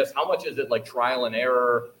 on this, how much is it like trial and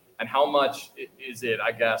error, and how much is it,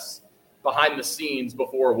 I guess, behind the scenes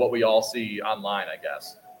before what we all see online, I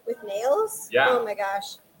guess? With nails? Yeah. Oh my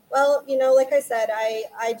gosh. Well, like I said,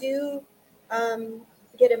 I do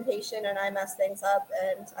get impatient and I mess things up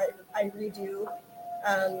and I redo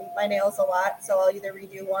my nails a lot. So I'll either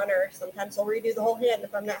redo one or sometimes I'll redo the whole hand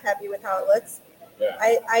if I'm not happy with how it looks. Yeah.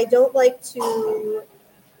 I don't like to,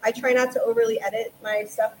 I try not to overly edit my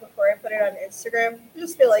stuff before I put it on Instagram. I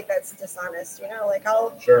just feel like that's dishonest, like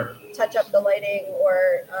I'll Sure. touch up the lighting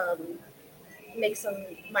or make some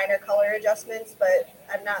minor color adjustments, but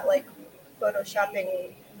I'm not like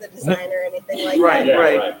photoshopping the design or anything like Right, that.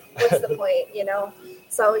 right. What's the point,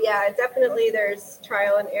 So yeah, definitely there's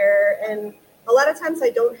trial and error, and a lot of times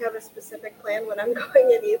I don't have a specific plan when I'm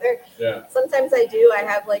going in either. Yeah. Sometimes I do. I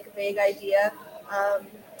have like a vague idea.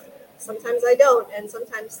 Sometimes I don't, and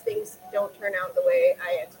sometimes things don't turn out the way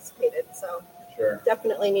I anticipated. So Sure.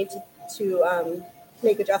 definitely need to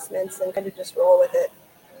make adjustments and kind of just roll with it.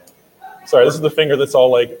 Sorry, this is the finger that's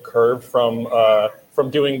all like curved from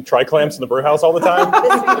doing tri-clamps in the brew house all the time.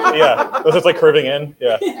 This finger? Yeah, this is like curving in.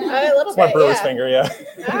 Yeah, A little it's my bit, brewer's yeah. finger. Yeah.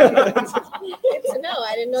 Good to know.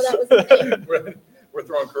 I didn't know that was a thing. We're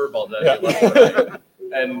throwing curveballs at Yeah. you.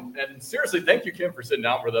 And seriously, thank you, Kim, for sitting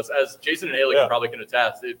down with us. As Jason and Haley Yeah. probably can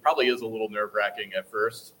attest, it probably is a little nerve-wracking at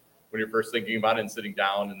first when you're first thinking about it and sitting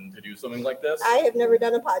down and to do something like this. I have never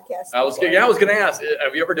done a podcast. I was before. going to ask,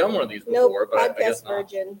 have you ever done one of these Nope, before? But I guess podcast not.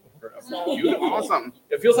 virgin. Beautiful. Awesome.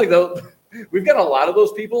 It feels like though we've got a lot of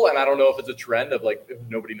those people, and I don't know if it's a trend of like if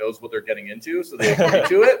nobody knows what they're getting into, so they agree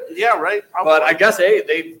to it. Yeah, right. But I guess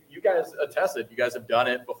you guys attested, you guys have done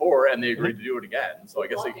it before, and they agreed to do it again. So I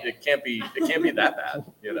guess it can't be that bad,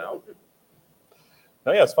 No,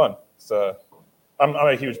 yeah, it's fun. It's I'm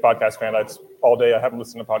a huge podcast fan. It's all day. I haven't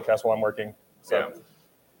listened to podcasts while I'm working. So Yeah.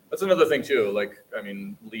 That's another thing too. Like, I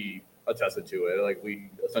mean, Lee attested to it. Like,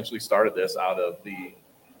 we essentially started this out of the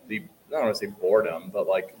I don't want to say boredom, but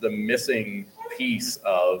like the missing piece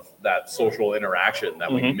of that social interaction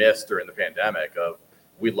that we missed during the pandemic. Of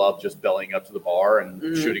we love just bellying up to the bar and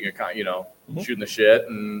shooting shooting the shit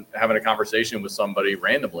and having a conversation with somebody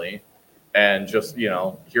randomly, and just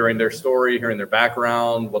hearing their story, hearing their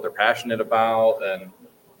background, what they're passionate about, and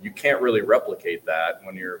you can't really replicate that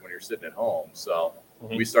when you're sitting at home. So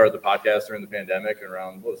we started the podcast during the pandemic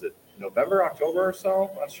around, what was it, November, October or so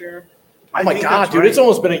last year? Oh my think God, that's dude, right. it's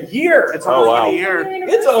almost been a year. It's Oh, almost wow. been a year.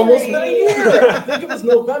 It's almost been a year. I think it was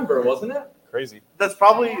November, wasn't it? Crazy. That's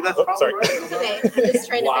probably sorry. right. Today, I'm just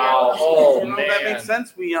trying Wow. to Oh, You know, that makes man.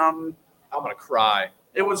 sense. We I'm gonna cry.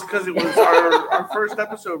 it was because it was our first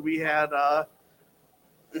episode. We had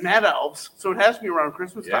Mad Elves, so it has to be around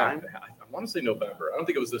Christmas Yeah, time. I want to say November. I don't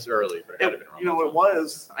think it was this early, but it had to be around. You know, it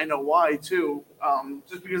was. I know why too.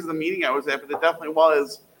 Just because of the meeting I was at, but it definitely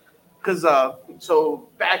was. Because so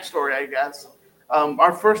backstory, I guess.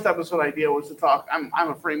 Our first episode idea was to talk. I'm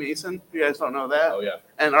a Freemason. If you guys don't know that. Oh yeah.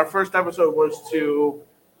 And our first episode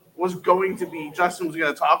was going to be Justin was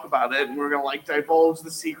going to talk about it, and we are going to like divulge the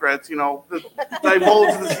secrets. You know,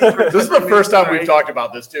 divulge the secrets. This is the first time we've talked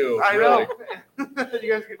about this too. I really. know.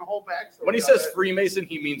 You guys get the whole backstory. When he of says it. Freemason,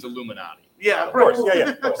 he means Illuminati. Yeah, Of course. Yeah, yeah.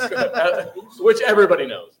 Of course. Which everybody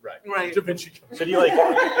knows, right? Right. Da Vinci Code. So do you like?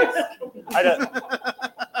 I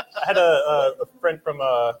had a friend from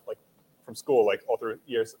from school, like all through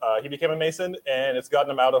years. He became a Mason, and it's gotten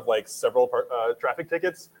him out of like several traffic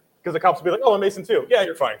tickets because the cops would be like, "Oh, a Mason too. Yeah,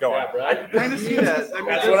 you're fine. Go on." Yeah, right? I kind of see that. I mean,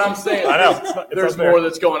 That's what I'm saying. I know. It's There's unfair. more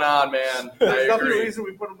that's going on, man. I There's definitely a agree. reason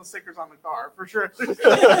we put them the stickers on the car for sure.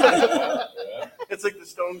 Yeah. It's like the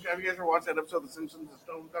Stone. Have you guys ever watched that episode of The Simpsons, the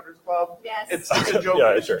Stonecutters Club? Yes. It's a joke.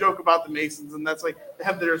 Yeah, it's sure. a joke about the Masons, and that's like they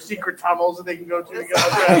have their secret tunnels that they can go to to get out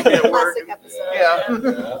traffic at work. Classic episode. Yeah.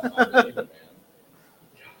 I believe it, man.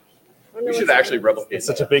 We should actually replicate It's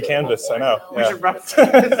such a big canvas. I know. We Yeah. should replicate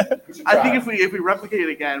it. We should I think try. if we replicate it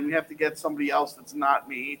again, we have to get somebody else that's not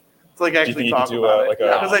me to like Do you actually think you talk could do about like it.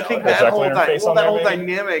 a Because I think a that whole jack-o'-lantern face on that there, whole maybe?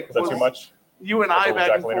 dynamic Is that too was much? you and Like I a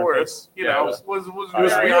back and jack-o'-lantern forth. face? You Yeah, know, it was It was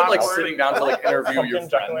very weird, like awkward. sitting down to like interview your Pumpkin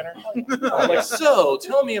friend. jack-o'-lantern? I'm like, so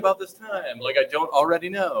tell me about this time. Like, I don't already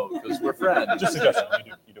know because we're friends. Just suggestion.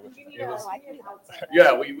 You do what you You think. need It was- a light outside.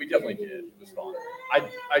 Yeah, we definitely did. It was fun.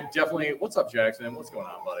 I definitely. What's up, Jackson? What's going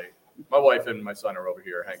on, buddy? My wife and my son are over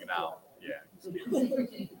here hanging out. Yeah, he's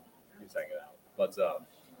hanging out. But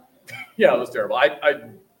yeah, it was terrible. I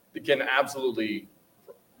can absolutely,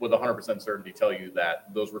 with 100% certainty, tell you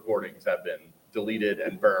that those recordings have been deleted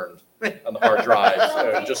and burned on the hard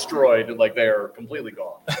drives, destroyed, like they are completely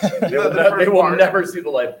gone. They will, The they first will part. never see the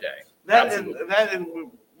light of day. That Absolutely.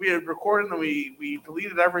 and we had recorded and we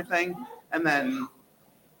deleted everything, and then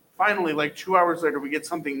finally, like 2 hours later, we get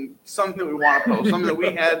something we want to post, something that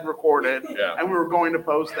we had recorded, Yeah. and we were going to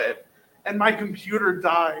post it, and my computer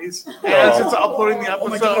dies as it's uploading the Oh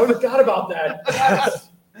my God, I episode. forgot about that. Yes.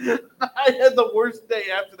 I had the worst day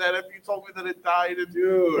after that. After you told me that it died, and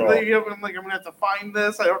Dude. I'm like, I'm gonna have to find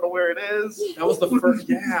this. I don't know where it is. That was the first.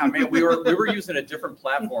 Yeah, man, we were using a different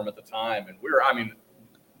platform at the time, and I mean,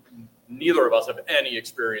 neither of us have any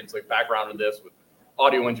experience, like background in this with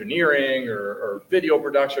audio engineering or video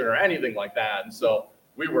production or anything like that, and so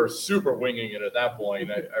we were super winging it at that point.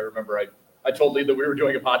 I remember I told Lee that we were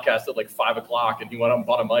doing a podcast at like 5 o'clock, and he went out and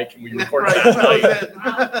bought a mic, and we recorded Right, that that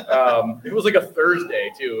night. was it. It was like a Thursday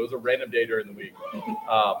too. It was a random day during the week.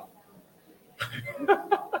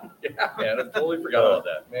 Yeah, man, I totally forgot about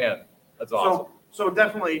that. Man, that's awesome. So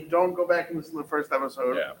definitely don't go back and listen to the first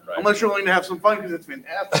episode. Yeah, right. Unless you're willing to have some fun because it's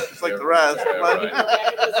fantastic, just like the rest. Yeah, But-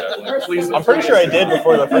 right. Please, I'm pretty sure I did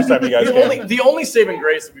before the first time you guys came. the only saving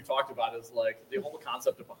grace that we talked about is like the whole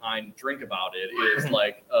concept behind drink about it is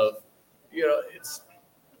like it's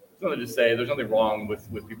nothing to say. There's nothing wrong with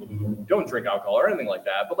people who don't drink alcohol or anything like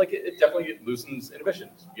that, but like it definitely loosens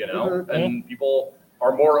inhibitions, and people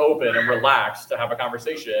are more open and relaxed to have a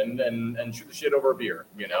conversation and shoot the shit over a beer.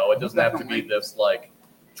 It doesn't have to be this like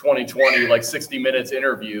 2020 like 60 minutes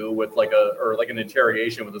interview with like an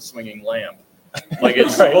interrogation with a swinging lamp. Like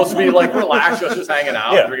it's supposed to be like relaxed, just hanging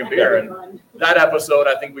out, Yeah. drinking beer. And that episode,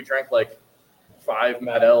 I think we drank like 5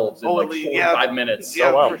 Mad Elves in like Holy- 45 minutes.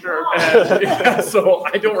 Yeah, wow. for sure. And, so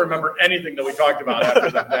I don't remember anything that we talked about after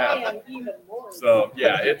that. And even more. So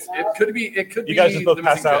yeah, it could be. You guys just both the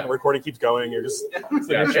pass missing out jet. and the recording keeps going. You're just sitting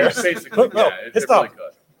Yeah, in chairs. basically. No, Yeah, hit it really stop.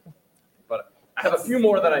 could. But I have a few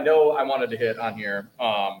more that I know I wanted to hit on here.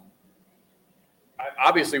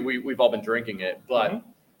 Obviously, we've all been drinking it, but and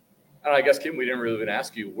I guess Kim, we didn't really even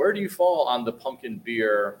ask you. Where do you fall on the pumpkin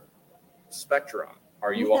beer spectrum?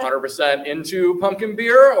 Are you 100% into pumpkin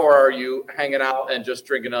beer, or are you hanging out and just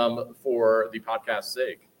drinking them for the podcast's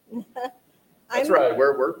sake? That's right.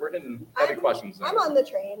 We're hitting heavy questions now. I'm on the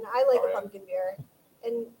train. I like All right. a pumpkin beer.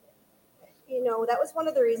 And, that was one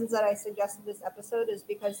of the reasons that I suggested this episode is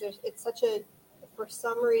because it's such a, for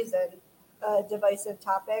some reason, a divisive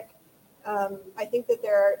topic. I think that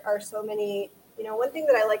there are so many one thing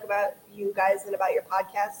that I like about you guys and about your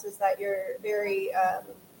podcast is that you're very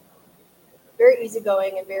very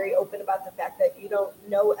easygoing and very open about the fact that you don't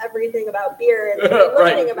know everything about beer and you're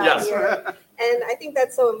learning about yes. beer. And I think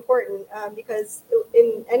that's so important because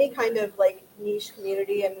in any kind of like niche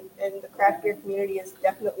community, and the craft beer community is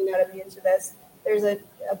definitely not immune to this, there's a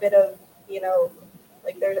bit of,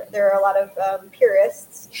 like there are a lot of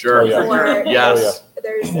purists. Sure. Oh, yeah. Or Yes.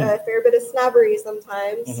 there's a fair bit of snobbery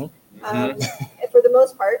sometimes. Mhm. And for the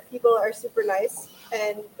most part, people are super nice.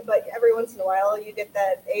 But every once in a while, you get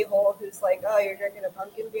that a-hole who's like, "Oh, you're drinking a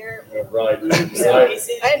pumpkin beer." Right.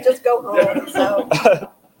 And just go home. So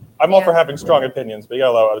I'm all for having strong opinions, but you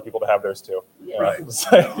gotta allow other people to have theirs too. Right.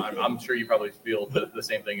 So- I'm sure you probably feel the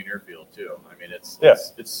same thing in your field too. I mean, it's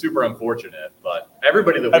super unfortunate, but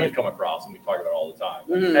everybody that we've come across, and we talk about it all the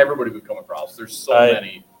time, everybody we've come across, there's so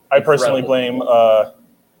many. I personally incredible blame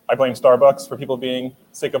I blame Starbucks for people being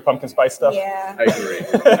sick of pumpkin spice stuff. yeah. I agree.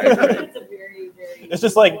 That's a very, very. It's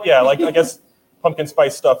just like I guess pumpkin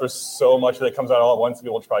spice stuff. There's so much that comes out all at once, and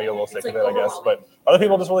people try to get a little sick of it, I guess. But other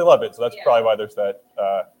people just really love it, so that's probably why there's that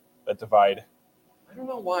divide. I don't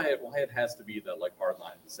know why it has to be that like hard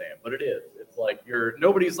line the same, but it is. It's like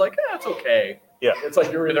nobody's like, it's okay. Yeah. It's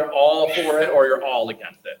like you're either all for it or you're all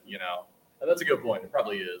against it, And that's a good point. It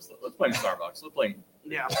probably is. Let's blame Starbucks. Let's blame.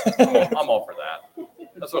 Yeah. I'm all for that.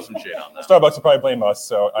 Let's throw some shade on that. Starbucks will probably blame us,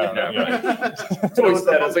 so I don't know. Yeah, right. It's always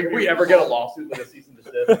said, it's like if we ever get a lawsuit with a cease and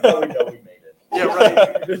desist, that's how we know we made it. Yeah,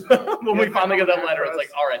 right. When we finally get that letter, it's like,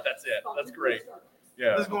 all right, that's it. That's great.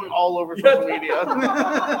 Yeah. This is going all over social media.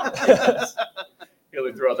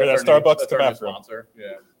 Haley threw out Yeah, that's Starbucks that's to our new bathroom. sponsor.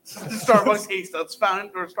 Yeah. Starbucks hates us.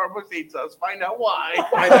 Starbucks hates us. Find out why.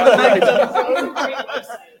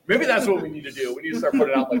 Maybe that's what we need to do. We need to start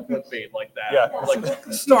putting out like clickbait like that. Yeah. Like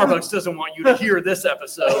Starbucks doesn't want you to hear this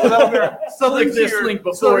episode. Southern Click this Tier- link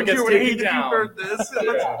before Southern it gets Tier would taken hate if you down. heard this. And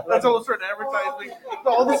that's how we'll start advertising.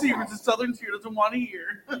 All the secrets that Southern Tier doesn't want to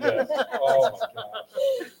hear. Yeah. Oh my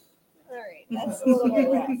god. All right. That's a little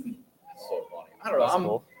more rough. So funny. I don't know. That's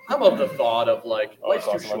cool. I'm of the thought of like Oh, life's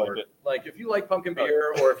too that's awesome. I short. liked it. Like if you like pumpkin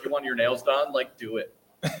beer or if you want your nails done, like do it.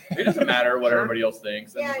 It doesn't matter what everybody else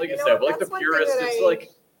thinks. And Yeah, like you I know said, what, but like the that's one thing purists, that it's I-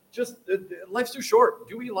 like just life's too short.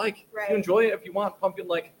 Do what you like. If Right. you enjoy it. If you want pumpkin,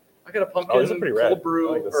 like I got a these are pumpkin pretty rad. cold brew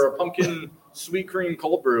I like this. or a pumpkin sweet cream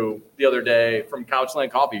cold brew the other day from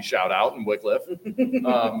Couchland Coffee. Shout out in Wycliffe.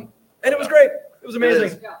 And it was great. It was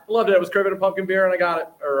amazing. I loved it. I was craving a pumpkin beer and I got it,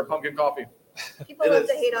 or a pumpkin coffee. People It love is.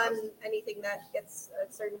 to hate on anything that gets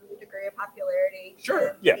a certain degree of popularity. Sure.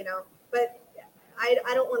 And, Yeah. But I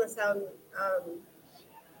don't want to sound.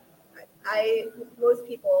 Most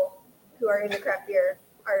people who are into craft beer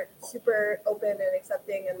are super open and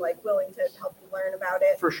accepting and like willing to help you learn about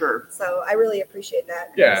it. For sure. So I really appreciate that.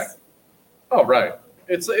 Yeah. Oh, right.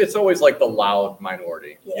 It's always like the loud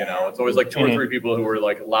minority, Yeah. It's always like two Mhm. or three people who are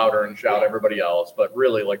like louder and shout everybody else, but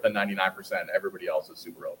really like the 99%, everybody else is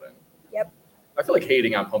super open. Yep. I feel like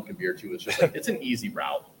hating on pumpkin beer too is just like it's an easy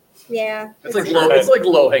route. Yeah. It's like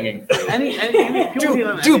low hanging fruit. Any people hate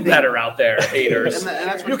on Do anything. better out there, haters. And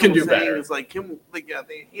that's what You can people do saying better. Is like,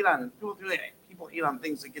 they hate on people hate on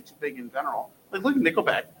things that get you big in general. Like look at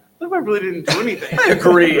Nickelback. Nickelback really didn't do anything. I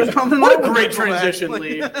agree. There's nothing What a wrong with great Nickelback. transition, Like-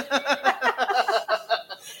 Lee.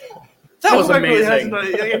 That was Nickelback really amazing.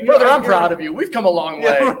 hasn't- Brother, I'm proud of you. We've come a long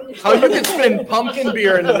way. How you can spin pumpkin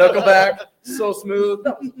beer into Nickelback so smooth.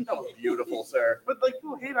 That was beautiful, sir. But like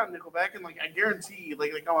people hate on Nickelback, and like I guarantee,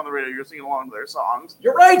 like they come on the radio, you're singing along to their songs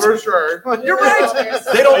You're right. for sure. Like, You're right.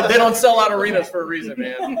 They don't sell out arenas for a reason,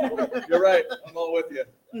 man. You're right. I'm all with you.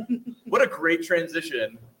 What a great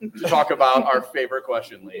transition to talk about our favorite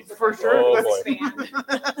question, Lee. For sure. Oh,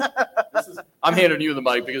 That's- boy. I'm handing you the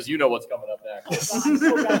mic because you know what's coming up next.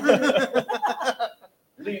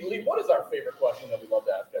 Lee, what is our favorite question that we love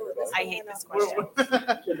to ask everybody? I hate this question.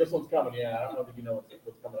 Yeah, this one's coming. Yeah, I don't think you know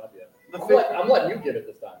what's coming up yet. The I'm letting you get it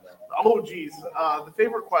this time, though. Oh geez, the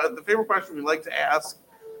favorite question we like to ask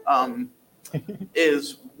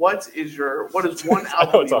is what is one know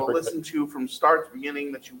album it's you will awkward. listen to from start to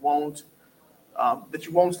beginning that you won't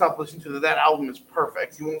stop listening to? That album is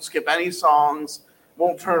perfect. You won't skip any songs.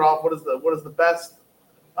 Won't turn it off. What is the best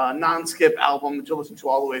non-skip album that you'll listen to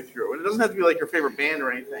all the way through? And it doesn't have to be like your favorite band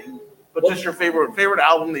or anything, but just your favorite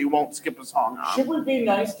album that you won't skip a song on. Should we be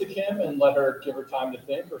nice to Kim and give her time to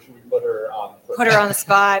think, or should we put her on? Put her on the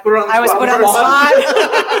spot. Put her on the I was spot. put on the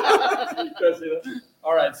spot. You guys see that?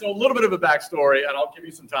 All right, so a little bit of a backstory, and I'll give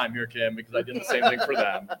you some time here, Kim, because I did the same thing for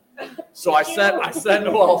them. So I sent.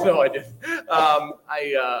 Well, no, I didn't.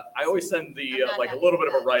 I always send the like a little bit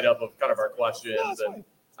of a write up of kind of our questions, and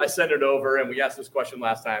I sent it over, and we asked this question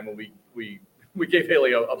last time, and we we gave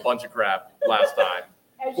Haley a bunch of crap last time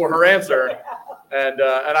for her answer. And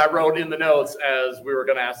I wrote in the notes as we were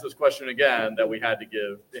going to ask this question again that we had to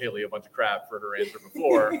give Haley a bunch of crap for her answer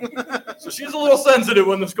before. So she's a little sensitive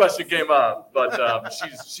when this question came up, but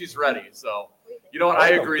she's ready. So you know what? I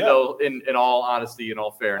agree though. In all honesty, in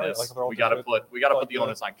all fairness, we got to put the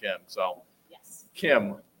onus on Kim. So Yes.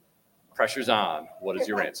 Kim, pressure's on. What is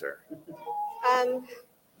your answer?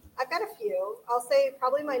 I've got a few. I'll say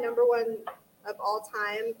probably my number one of all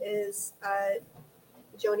time is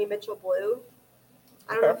Joni Mitchell Blue.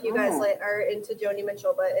 I don't know if you guys are into Joni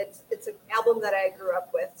Mitchell, but it's an album that I grew up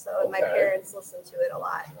with, so my parents listened to it a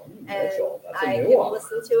lot, and I can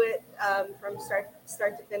listen to it from start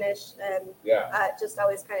to finish, and it just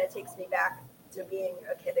always kind of takes me back to being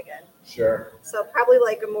a kid again. Sure. So probably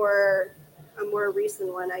like a more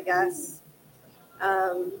recent one, I guess.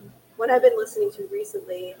 What I've been listening to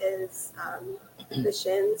recently is The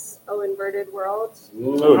Shins, "Oh Inverted World."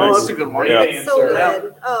 Oh, that's a good one. Yeah. It's so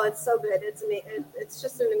good. Oh, it's so good. It's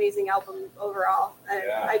just an amazing album overall. And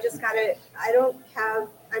I just got it. I'm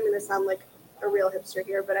going to sound like a real hipster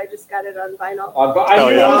here, but I just got it on vinyl. Oh,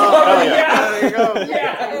 yeah. There you go.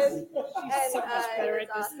 And so much better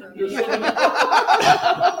it's at this awesome.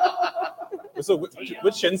 So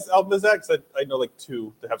which Shins album is that? Because I know like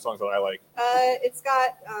two that have songs that I like. It's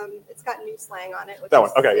got New Slang on it. Which That one,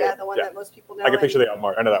 is, okay, yeah, yeah, the one yeah. that most people know. I can picture and the album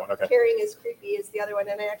art. I know that one. Okay. Caring is Creepy is the other one,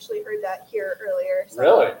 and I actually heard that here earlier. So,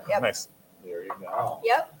 Really? Yep. Nice. There you go.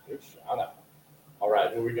 Yep. Good shout out. All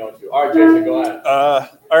right, who are we going to? All right, Jason, go ahead. All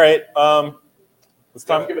right. This Let's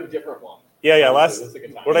time. give it a different one. Yeah. This is a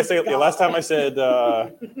good time. What did I say? Yeah, last time I said.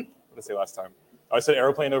 What did I say last time? I said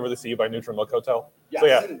 "Aeroplane Over the Sea" by Neutral Milk Hotel. Yes. So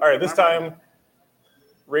yeah. All right. This time,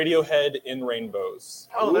 Radiohead "In Rainbows."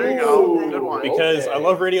 Oh, there you go. Ooh. Good one. Because Okay. I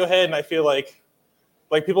love Radiohead, and I feel like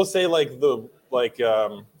people say like Let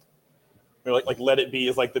It Be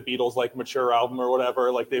is like the Beatles like mature album or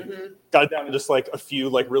whatever. Like they've got it down to just like a few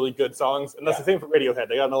like really good songs, and that's the same for Radiohead.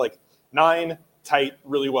 They got like 9 tight,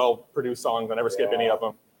 really well produced songs. I never skip any of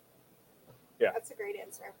them. That's a great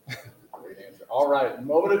answer. Great answer. All right,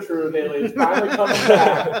 moment of truth, Haley. It's finally coming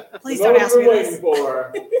back. Please The don't moment ask me we're this. waiting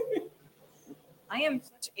for. I am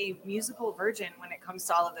such a musical virgin when it comes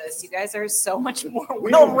to all of this. You guys are so much more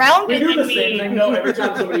well-rounded We do than the same me. thing though. Every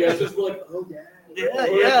time somebody asks us, we're like, oh yeah. Yeah,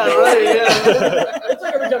 right, yeah. It's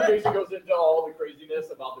like every time Jason goes into all the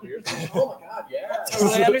craziness about the beers. Oh my god, yeah. I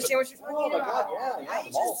understand what you're talking Oh my about. god, yeah. I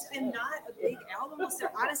just am not a big album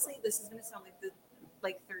listener. Honestly, this is going to sound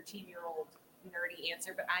like the 13-year-old nerdy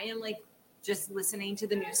answer, but I am like just listening to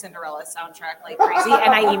the new Cinderella soundtrack like crazy.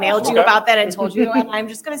 And I emailed you about that and told you, and I'm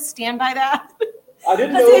just going to stand by that. I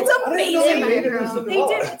didn't know. It's I didn't know amazing. they made a new They Cinderella.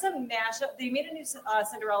 did. It's a mashup. They made a new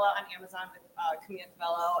Cinderella on Amazon with Camille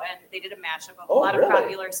Cabello, and they did a mashup of a lot of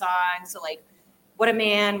popular songs. So like, "What a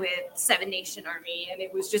Man" with Seven Nation Army, and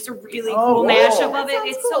it was just a really cool mashup of That it.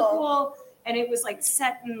 sounds It's so cool. cool, and it was like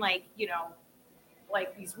set in like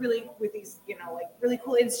like these really like really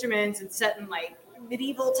cool instruments and set in like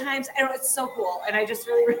medieval times. I don't know, it's so cool, and I just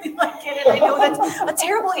really like it. And I know that's a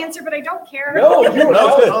terrible answer, but I don't care. No, you were No,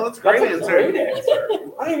 not. no, that's a great That's a answer. great answer.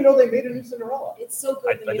 I didn't even know they made a new Cinderella. It's so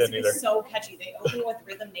good. I The music didn't is either. so catchy. They open with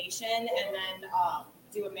Rhythm Nation and then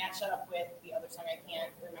do a mashup with the other song I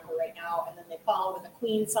can't remember right now, and then they follow with a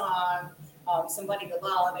Queen song, "Somebody to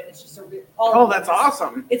Love," and it's just a Oh, that's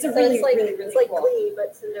awesome. It's a So really, it's like really, really it's like cool. Glee,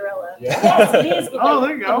 but Cinderella. Yes, it is. But Oh, like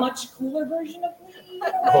there you go. A much cooler version of Glee. Oh.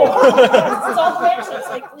 It's all the mashups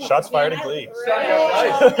like Glee. Shots fired at Man, Glee.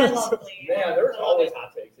 I love Glee. Man, there's always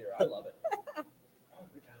hot takes here. I love it. Oh my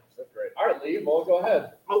gosh, that's great. All right, Lee, well, go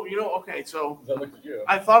ahead. Oh, okay, so I looked at you.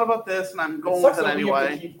 I thought about this and I'm going with it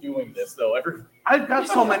anyway. Keep doing this though. I've got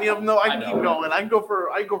so many of them though. I can I keep know. going. I can go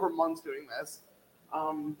for months doing this.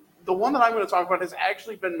 The one that I'm going to talk about has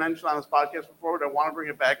actually been mentioned on this podcast before, but I want to bring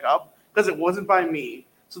it back up because it wasn't by me.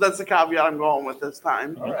 So that's the caveat I'm going with this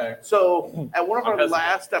time. All right. So at one of I'm our hesitant.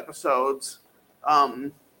 last episodes,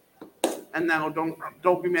 and now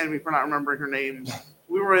don't be mad at me for not remembering her name.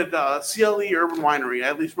 We were at CLE Urban Winery. I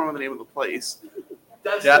at least remember the name of the place.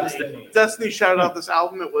 Destiny shouted out this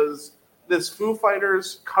album. It was this Foo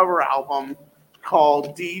Fighters cover album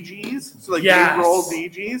called DGs. So like Yes. Dave Grohl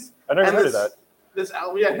DGs. I never And heard of that. This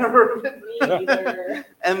album, yeah, I never heard of it. Me either.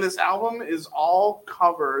 And this album is all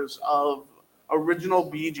covers of original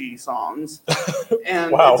Bee Gees songs,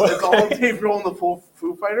 and Wow, it's all okay. Dave Grohl and the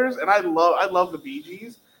Foo Fighters. And I love the Bee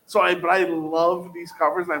Gees, but I love these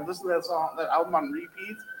covers. And I've listened to that album on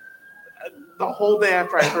repeat. The whole day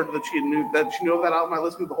after I heard that she knew that album, I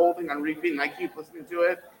listened to the whole thing on repeat, and I keep listening to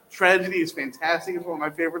it. Tragedy is fantastic. It's one of my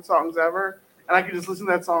favorite songs ever. and I could just listen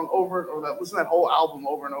to that song listen to that whole album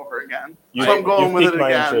over and over again. You, So I'm going with piqued it my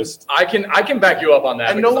again. interest. I can back you up on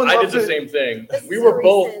that. And no because one I did loves the it. same thing. This We is were a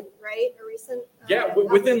both. recent, right? A recent. Yeah,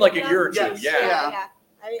 within like a year or two. Yes. Yeah. Yeah.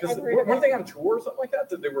 Because I've heard of weren't it. they on tour or something like that?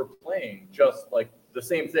 That they were playing just like the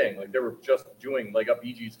same thing. Like they were just doing like a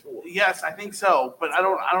Bee Gees tour. Yes, I think so, but I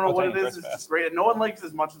don't know I'll what tell it you is. It's Christmas. just great. No one likes it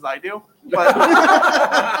as much as I do, but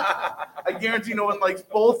I guarantee no one likes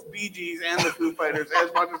both Bee Gees and the Foo Fighters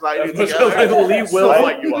as much as I do I together. believe will So-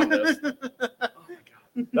 fight you on this.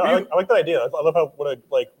 No, I like that idea. I love what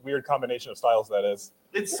a weird combination of styles that is.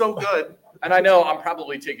 It's so good. And I know I'm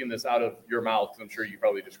probably taking this out of your mouth, 'cause I'm sure you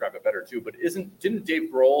probably describe it better too. But didn't Dave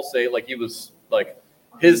Grohl say like he was like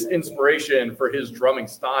his inspiration for his drumming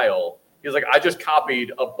style? He's like, I just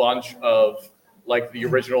copied a bunch of like the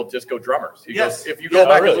original disco drummers. He Yes. goes, if you go Yeah,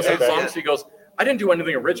 back really? and listen to Okay. songs, he goes, I didn't do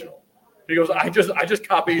anything original. He goes, I just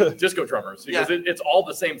copied disco drummers. He Yeah. goes, it's all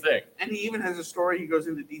the same thing. And he even has a story. He goes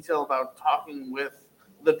into detail about talking with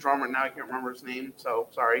the drummer. Now I can't remember his name, so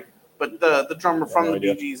sorry. But the drummer from no the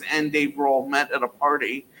idea. Bee Gees and Dave Grohl met at a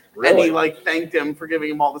party, and Really? he like thanked him for giving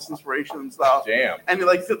him all this inspiration and stuff. Damn. And he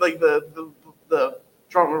like said like the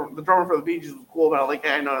drummer for the Bee Gees was cool about it. Like,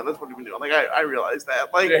 hey, I know that's what you've been doing. Like I realized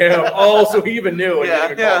that. Like, Damn. Oh, so he even knew and Yeah,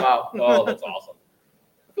 didn't even call him out. Oh, that's awesome.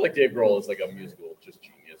 I feel like Dave Grohl is like a musical just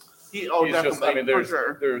genius. He's He's definitely just, I mean, for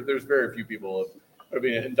sure. there's very few people that have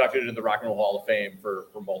been inducted into the Rock and Roll Hall of Fame for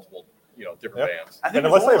multiple, different Yep. bands. I think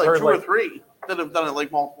And there's unless only I've like heard, two or like- three that have done it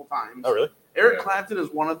like multiple times. Oh, really? Eric Yeah. Clapton is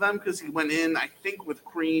one of them because he went in, I think, with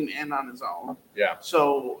Cream and on his own. Yeah.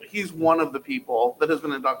 So he's one of the people that has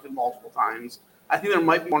been inducted multiple times. I think there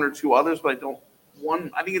might be one or two others, but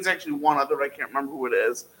I think it's actually one other. I can't remember who it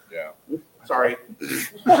is. Yeah. Sorry.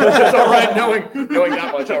 It's all right. Knowing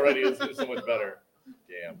that much already is so much better.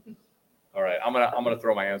 Damn. All right. I'm gonna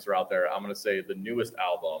throw my answer out there. I'm gonna say the newest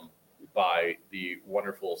album by the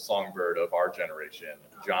wonderful songbird of our generation,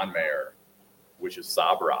 John Mayer, which is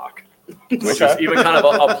Sob Rock. Which is Okay. even kind of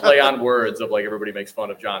a play on words of like everybody makes fun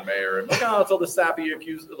of John Mayer and like, oh, it's all the sappy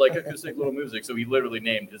acoustic little music. So he literally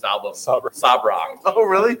named his album Sob Rock. Sob Rock. Oh,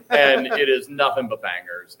 really? And it is nothing but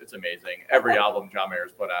bangers. It's amazing. Every album John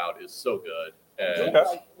Mayer's put out is so good. And Okay.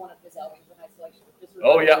 Like one of his albums when I selected this was-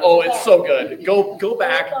 oh yeah, oh it's so good. Go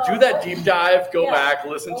back, do that deep dive. Go back,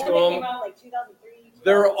 listen The to one that them. came out, like, 2003,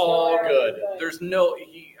 They're 2002, all they're good. There's no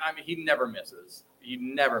he never misses. He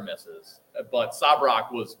never misses. But Sob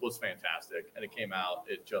Rock was fantastic, and it came out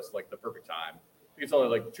at just like the perfect time. I think it's only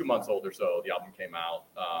like 2 months old or so. The album came out.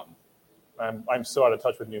 I'm so out of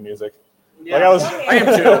touch with new music. Yeah. Like I was, I am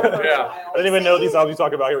too. Yeah. I didn't even know these albums you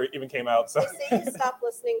talk about here even came out. So They say you stop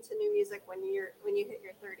listening to new music when you hit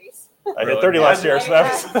your 30s. I Really? hit 30 last year, so that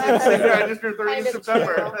I was. just turned 30 in Kind of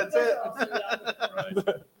September. chill. That's it.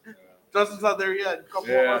 Right. Justin's not there yet. A couple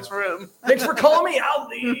Yeah. more months for him. Thanks for calling me out,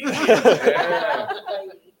 Lee. Yeah.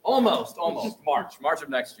 Almost. March of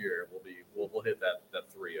next year, we'll hit that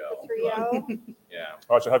 3-0. 3-0. Yeah.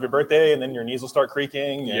 Watch it have your birthday, and then your knees will start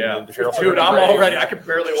creaking. And Yeah. the Cheryl Dude, I'm Crow- already. I can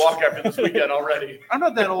barely walk after this weekend already. I'm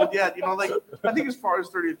not that old yet. Like I think as far as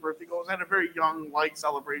 30th birthday goes, I had a very young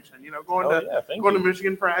celebration. Going Oh, to yeah, thank going you. to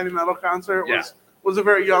Michigan for a heavy metal concert Yeah. was a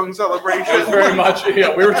very young celebration. It was very much.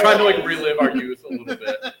 Yeah, we were trying to like relive our youth a little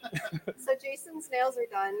bit. So Jason's nails are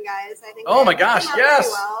done, guys. I think. Oh my they gosh, came out yes.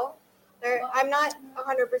 pretty well. I'm not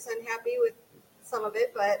 100% happy with some of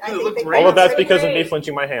it, but I They think look they great. came All of out that's pretty because of great. me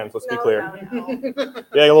flinching my hands. Let's be No, clear. no, no.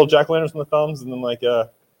 Yeah, a little jack-o'-lanterns on the thumbs, and then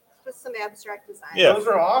Just some abstract design. Yeah. Those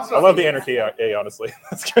are awesome. I love the anarchy. Honestly,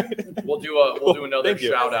 that's great. We'll do another Thank you.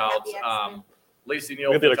 shout out. Happy accident. Lacey Neal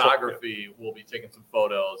We did a clip, Photography will be taking some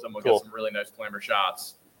photos, and we'll Cool. get some really nice glamour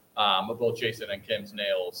shots of both Jason and Kim's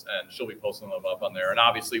nails, and she'll be posting them up on there. And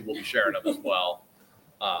obviously, we'll be sharing them as well.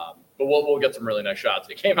 But we'll get some really nice shots.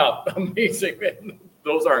 It came out amazing, man.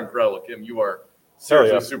 Those are incredible, Kim. You are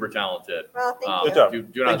seriously yeah. super talented. Well, thank you. Good job.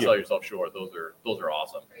 Do not Thank you. sell yourself short. Those are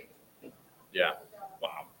awesome. Yeah.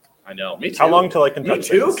 Wow. I know. Me too. How long till I can Me touch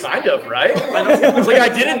too, things? kind of, right? It's like I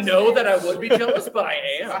didn't know that I would be jealous, but I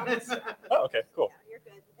am. Oh, okay, cool. Yeah, you're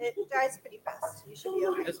good. It dries pretty fast. You should be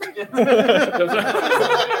okay.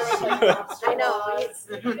 I know.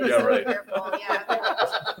 Yeah, right. Careful. Yeah.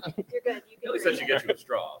 You're good. You At least I should get you a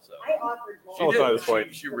straw. So I offered more. she Almost did. not at this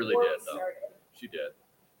point. She really before did, we though. started. She did.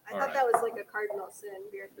 I thought that was like a cardinal sin,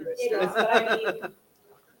 beer through a It straw. is, but I mean,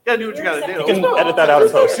 Gotta do what you gotta You do. can edit that out in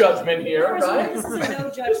There's post. no judgment here, right? this is a no This is a no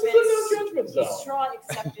judgment judgment, zone. straw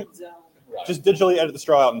accepted zone. Right. Just digitally edit the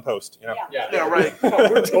straw out in post. You know. Yeah. Yeah, Yeah, right. Oh,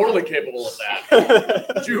 we're totally capable of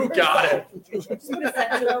that. You got it. Just gonna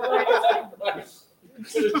send it over. It's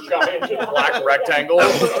This giant just black rectangle.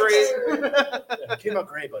 That was great. Yeah, it came out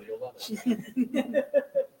great, buddy. You'll love it.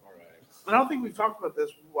 All right. I don't think we've talked about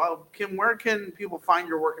this. Well, Kim, where can people find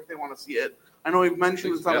your work if they want to see it? I know we've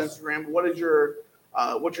mentioned this on Yes. Instagram. But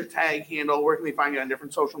what's your tag handle? Where can they find you on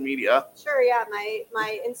different social media? Sure, yeah.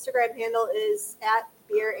 My Instagram handle is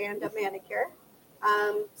 @beerandamanicure.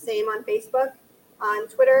 Same on Facebook. On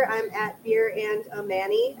Twitter, I'm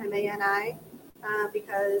 @beerandamani, MANI,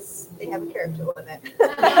 because they have a character limit.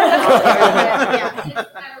 Yeah.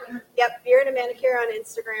 Yep, Beer and a Manicure on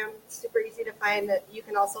Instagram. Super easy to find. You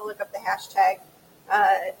can also look up the hashtag.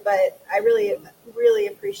 But I really, really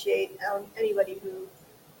appreciate anybody who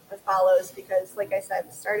follows because, like I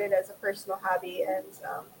said, started as a personal hobby, and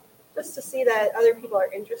just to see that other people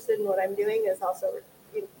are interested in what I'm doing is also,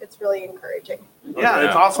 it's really encouraging. Yeah,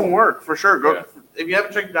 it's awesome work for sure. Go if you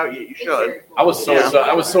haven't checked it out yet, you should. I was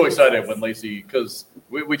so excited when Lacey, because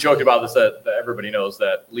we joked about this that everybody knows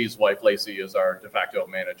that Lee's wife Lacey is our de facto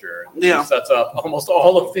manager. Yeah. She sets up almost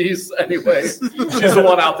all of these anyways. She's the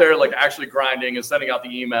one out there like actually grinding and sending out the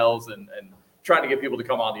emails and trying to get people to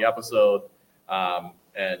come on the episode.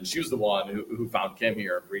 And she was the one who found Kim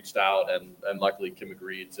here and reached out, and luckily Kim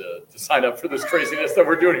agreed to sign up for this craziness that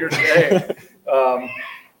we're doing here today.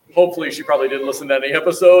 Hopefully she probably didn't listen to any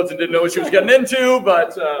episodes and didn't know what she was getting into,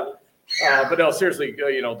 but no, seriously,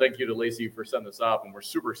 thank you to Lacey for setting this up, and we're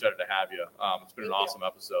super excited to have you. It's been an awesome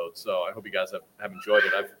episode, so I hope you guys have enjoyed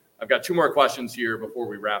it. I've got two more questions here before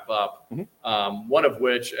we wrap up. One of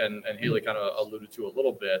which, and Haley kind of alluded to a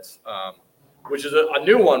little bit, which is a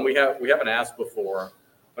new one we haven't asked before,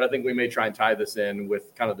 but I think we may try and tie this in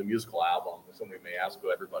with kind of the musical album. Something we may ask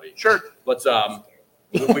everybody. Sure. But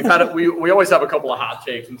we always have a couple of hot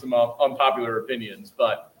takes and some unpopular opinions.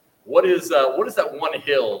 But what is that one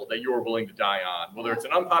hill that you're willing to die on? Whether it's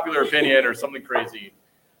an unpopular opinion or something crazy,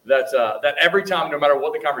 that every time, no matter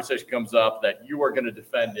what the conversation comes up, that you are going to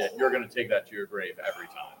defend it. You're going to take that to your grave every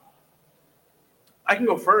time. I can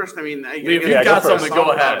go first. I mean, if you've got something,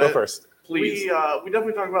 go ahead. Go first. Please. We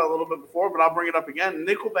definitely talked about it a little bit before, but I'll bring it up again.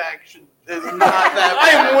 Nickelback is not that. I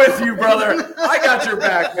am with you, brother. I got your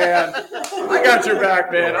back, man.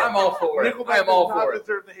 I'm all for it. Nickelback I am all does not for it.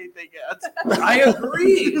 deserve the hate they get. I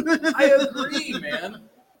agree, man.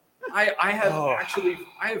 I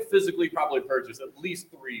have physically probably purchased at least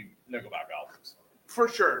 3 Nickelback albums. For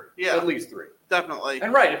sure. Yeah. At least 3. Definitely.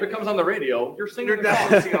 And right, if it comes on the radio, you're singing You're their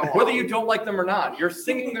definitely songs. singing along. Whether you don't like them or not, you're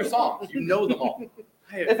singing their songs. You know them all.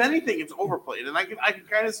 If anything, it's overplayed, and I can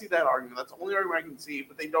kind of see that argument. That's the only argument I can see,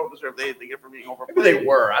 but they don't deserve the hate they get for being overplayed. Maybe they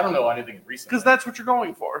were. I don't know anything recent. Because that's what you're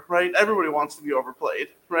going for, right? Everybody wants to be overplayed,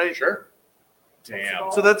 right? Sure.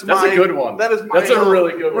 Damn. So that's a good one. That is my That's a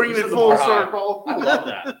really good one. Bringing You it set the full bar high. circle. I love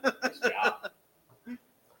that. Nice job.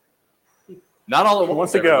 Not all at Who once,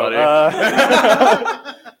 wants to go?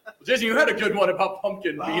 everybody. Jason, you had a good one about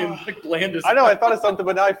pumpkin being like bland as. I know, I thought of something,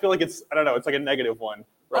 but now I feel like it's like a negative one.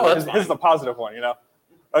 Oh, that's His is a positive one,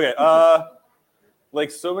 Okay, like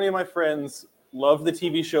so many of my friends love the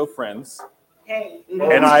TV show Friends. Hey.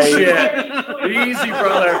 And I- Shit. Easy,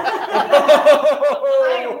 brother.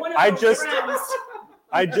 I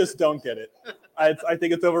just don't get it. I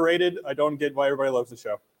think it's overrated. I don't get why everybody loves the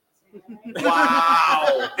show.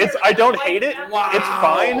 Wow. I don't hate it. Wow. It's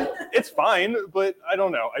fine. It's fine, but I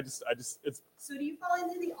don't know. It's So do you fall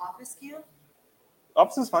into the office camp?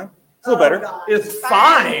 Office is fine. It's a little better. God. It's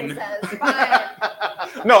fine.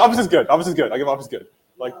 Fine. No, Office is good. Office is good. I give Office good.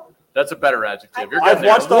 Like That's a better adjective. You're I've getting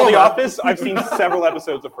watched there. all The Office. I've seen several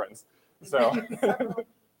episodes of Friends. So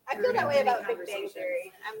I feel that way about Big Bang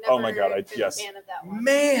Theory. I've never Oh my God, been yes. a fan of that one.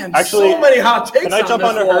 Man, Actually, so many hot takes. can I jump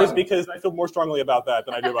on onto this hers one. because I feel more strongly about that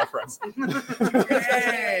than I do about Friends. Dang.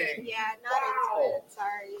 Yeah, not into it.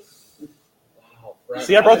 Sorry. Wow, Friends.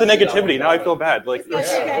 See, I brought the negativity. Now I feel bad. Like Yeah,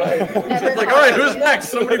 Okay. right. Never It's like, mind. all right, who's next?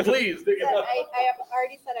 Somebody please. I have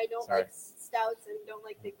already said I don't Sorry. like stouts and don't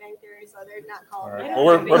like Big Bang Theory, so they're not calling All me right.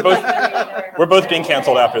 out. Well, we're both being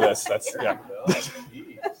canceled after this. That's yeah. Jeez.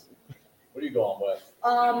 What are you going with?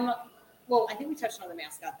 Well, I think we touched on the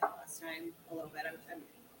mascot thing last time a little bit.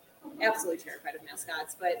 I'm absolutely terrified of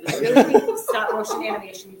mascots, but I really think stop motion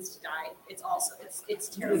animation needs to die. It's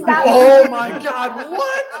terrifying. Oh my God!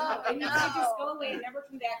 What? I need to just go away and never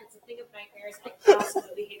come back. It's a thing of nightmares. I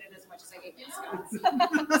absolutely hate it as much as I hate mascots.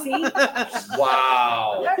 See?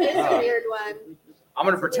 Wow. That is a weird one. I'm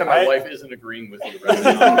gonna pretend my wife isn't agreeing with you. Right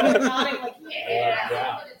I'm like,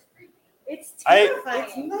 Yeah. It's I-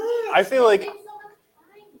 terrifying. I feel like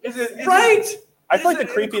Right. I feel like the It's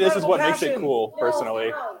an creepiness is what incredible makes it passion. cool. Personally,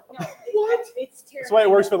 No, What? It's terrifying. that's why it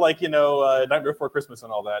works with Nightmare Before Christmas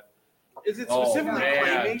and all that. Is it Oh specifically man,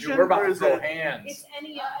 claymation? dude, we're about or to is throw it hands. It's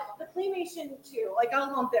any the claymation too. Like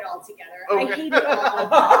I'll lump it all together. Okay. I hate it all.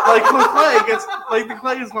 like the clay gets like the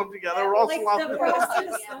clay is lumped together? We're all Like lumped the together. frosted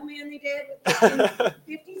snowman they did in the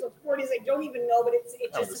 50s or 40s. I don't even know, but it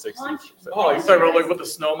That was just the 60s. haunts you. Oh, you talking about like with the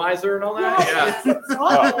snow miser and all that? Yes, Yeah. it's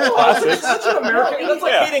awful. Oh, that's such an American. That's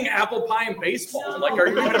like Yeah. eating apple pie and baseball. Like, are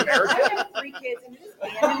you even American? I have 3 kids, and it is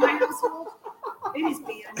banned in my household. It is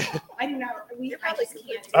banned. I do not. I just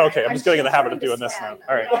can't. Okay, I'm just getting in the habit of doing this now.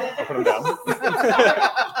 All right, I'll put them down.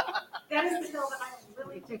 That is the hill that I am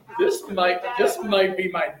really taking. This might be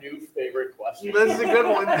my new favorite question. This is a good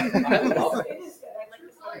one. I love it. It is good. I like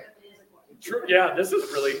the story of it. It is a good one. True. Yeah, this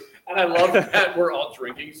is really, and I love that we're all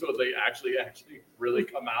drinking, so they actually really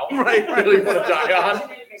come out. Right. Really want to die on.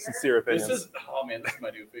 Sincere This opinions. is, oh man, that's my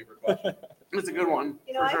new favorite question. It's a good one.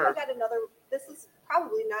 You know, for I sure. have got another. This is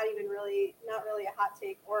probably not really a hot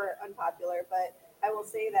take or unpopular, but I will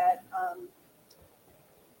say that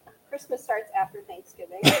Christmas starts after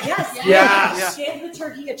Thanksgiving. Yes. Yes. Give the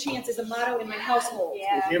turkey a chance is a motto in my household.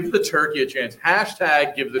 Yeah. Give the turkey a chance.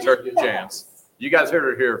 Hashtag give the turkey a chance. You guys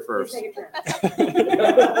heard it here first. Take a turn.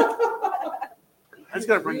 I just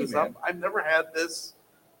gotta bring this up. I've never had this.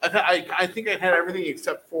 I think I had everything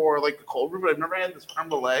except for like the cold brew, but I've never had this creme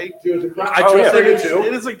brulee. Dude, I Oh, just yeah. did it too.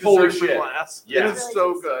 It is like Holy dessert for shit. glass. Yeah. It is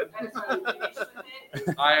so good.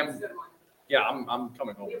 I am, yeah, I'm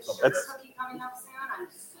coming home with something. That's- Cookie coming up soon. I'm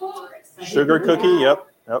super excited. Sugar cookie, yep.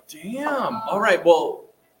 Damn. All right. Well,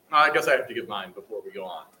 I guess I have to give mine before we go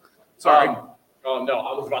on. Sorry. Oh no,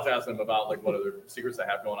 I was about to ask them about like what other secrets I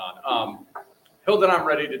have going on. Hilda and I'm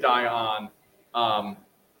ready to die on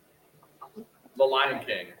The Lion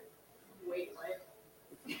King. Wait, what?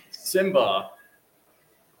 Simba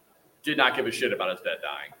did not give a shit about his dad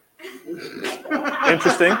dying.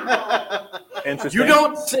 Interesting. Interesting. You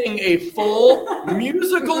don't sing a full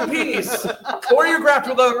musical piece choreographed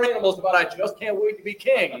with other animals about I just can't wait to be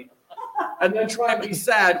king, and then try and be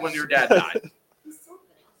sad when your dad died.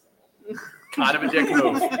 Kind of a dick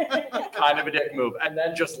move. Kind of a dick move. And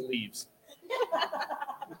then just leaves.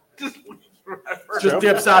 Just Just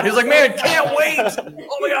dips out. He's like, man, can't wait.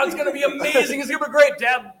 Oh my God, it's going to be amazing. It's going to be great.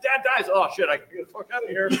 Dad dies. Oh shit, I can get the fuck out of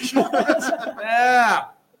here. Yeah.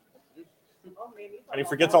 And he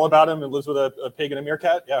forgets all about him and lives with a pig and a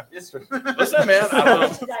meerkat. Yeah. Listen, man. I don't know.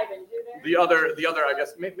 Dive into there. The other, I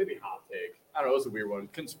guess, maybe hot take. I don't know. It was a weird one.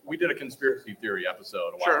 We did a conspiracy theory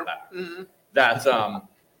episode a while Sure. back. Mhm. That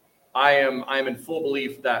I am in full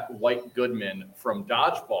belief that White Goodman from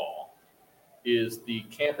Dodgeball is the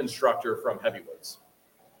camp instructor from Heavyweights.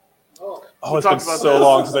 Oh. Oh, it's We been talked about so this.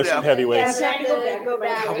 long since I've Yeah. seen heavyweights. Go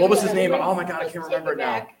back. What was his name? Oh my God, I can't remember it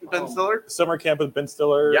now. Ben Stiller. Summer camp with Ben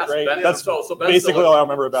Stiller, Yes, right? Ben, That's so Ben basically Stiller. all I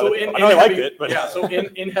remember about So it. in I know I liked heavy- it, but yeah. So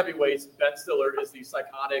in Heavyweights, Ben Stiller is the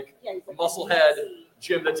psychotic Yeah, he's like, musclehead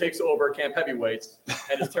Jim that takes over Camp Heavyweights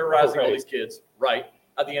and is terrorizing all Right. these kids. Right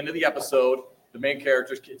at the end of the episode, the main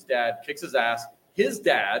character's kid's dad kicks his ass. His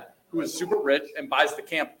dad, who is super rich and buys the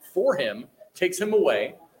camp for him, takes him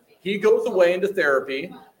away. He goes away into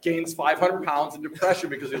therapy, gains 500 pounds in depression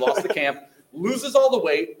because he lost the camp, loses all the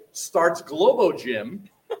weight, starts Globo Gym.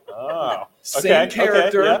 oh, Same okay,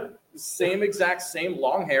 character, yeah. same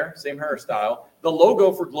long hair, same hairstyle. The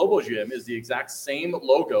logo for Globo Gym is the exact same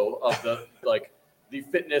logo of the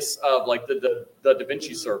fitness of like the Da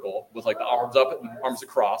Vinci Circle with like the arms up and arms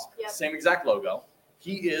across. Yep. Same exact logo.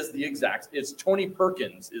 He is the exact. It's Tony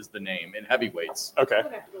Perkins is the name in Heavyweights. Okay.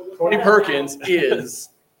 Tony Perkins is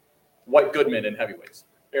White Goodman in Heavyweights.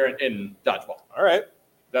 Or in Dodgeball. All right.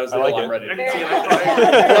 That was the I hill like I'm it. ready to I can see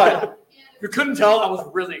get. But you couldn't tell I was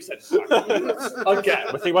really excited to talk about this. Okay.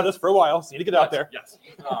 Been thinking about this for a while, so you need to get out there. Yes.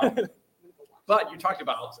 But you talked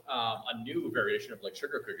about a new variation of like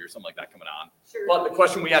sugar cookie or something like that coming on. Sure. But the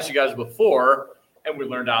question we asked you guys before, and we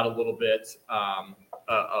learned out a little bit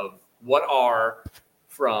of what are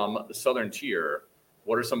from the Southern Tier.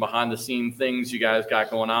 What are some behind the scene things you guys got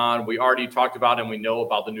going on? We already talked about and we know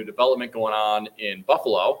about the new development going on in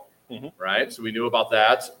Buffalo, right? So we knew about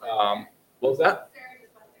that. What was that?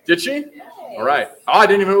 Did she? All right. Oh, I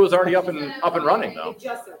didn't even know it was already up and running though.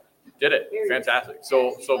 Did it? Fantastic.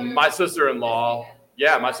 So my sister-in-law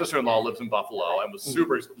lives in Buffalo and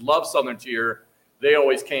was loves Southern Tier. They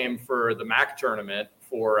always came for the MAC tournament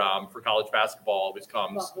for college basketball. Always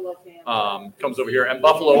comes over here, and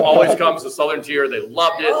Buffalo always comes to Southern Tier. They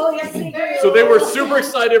loved it, Oh, yes, they do. so they were super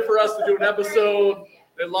excited for us to do an episode.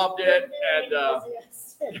 They loved it, and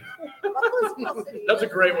that's a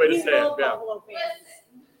great way to say it. Yeah.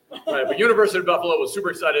 Right, but University of Buffalo was super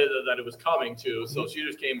excited that it was coming too. So she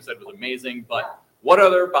just came and said it was amazing. But what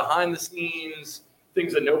other behind the scenes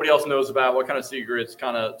things that nobody else knows about? What kind of secrets?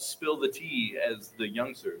 Kind of spill the tea, as the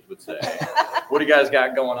youngsters would say. What do you guys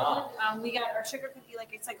got going on? We got our sugar cookie, like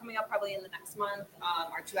I said, coming up probably in the next month.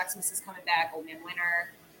 Our 2Xmas is coming back, Old Man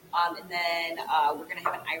Winter. And then we're going to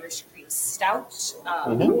have an Irish cream stout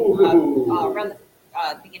around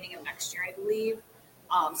the beginning of next year, I believe.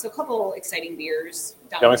 So a couple exciting beers.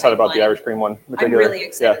 Yeah, I'm excited about the Irish cream one. I'm really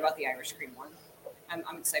excited about the Irish cream one.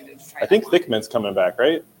 I'm excited to try I think that Thick Mint's coming back,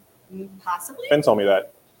 right? one. Possibly? Ben told me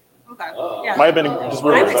that. Okay. Oh. Yeah. Might have been just I'm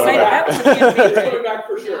rumors. excited. That was a It's campaign. coming back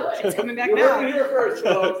for sure. It's coming back You now. heard it here first,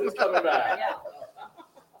 folks. It's coming back. Yeah.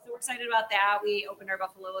 So we're excited about that. We opened our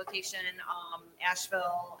Buffalo location,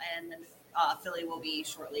 Asheville, and then Philly will be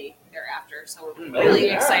shortly thereafter. So we're really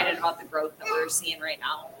excited about the growth that we're seeing right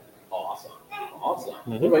now. Awesome.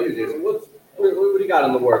 What about you, Jason? What do you got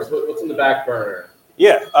in the works? What's in the back burner?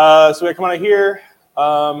 Yeah, so we come out of here.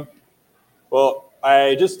 Well,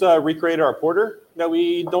 I just recreated our porter that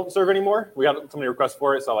we don't serve anymore. We got so many requests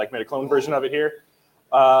for it, so I made a clone version of it here.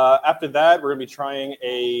 After that, we're gonna be trying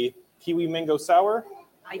a kiwi mango sour.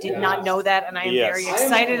 I did not know that, and I am Yes. very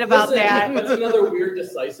excited about that. That's another weird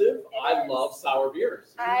decisive. I love sour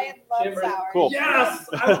beers. I love Cameron? sour. Cool. Yes,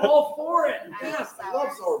 I'm all for it. I Yes, I love love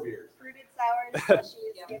sours. sour beers. Fruited sours,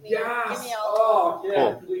 slushies. Give me all. Oh, yeah,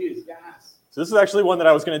 Cool. please, yes. So this is actually one that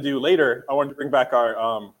I was gonna do later. I wanted to bring back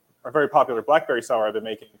our very popular blackberry sour I've been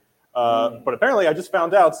making. But apparently, I just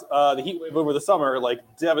found out the heat wave over the summer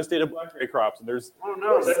devastated blackberry crops, and there's Oh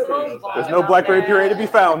no. That's pretty there's bad. no blackberry puree to be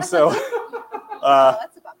found. So, Oh,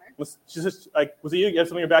 that's a bummer. was it you? You have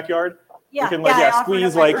some in your backyard? Yeah, We can I offered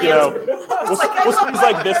squeeze up my we'll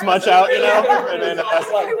squeeze this much out, and then.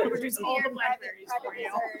 We produce all the Your blackberries for private you.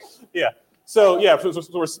 dessert. So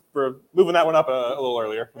we're moving that one up a little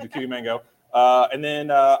earlier with the kiwi mango, and then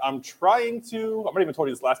I'm trying to. I might even told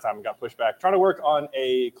you this last time. I got pushed back. Trying to work on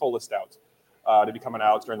a cola stout to be coming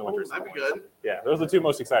out during the winter. That'd be good. Yeah, those are the two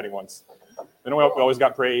most exciting ones. Then we always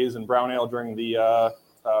got praise and brown ale during the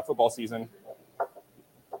football season.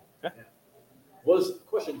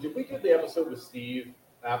 Did we do the episode with Steve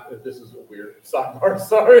after, this is a weird sidebar,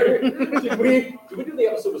 sorry. did we do the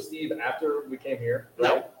episode with Steve after we came here?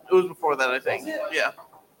 No, it was before that, I think. Was it? Yeah.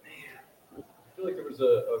 I feel like there was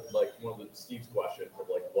like one of the Steve's questions of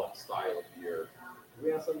like what style of beer. Did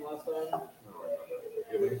we ask them last time? No,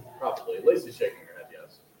 I don't know. Probably. Lacey's shaking her head,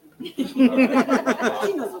 yes.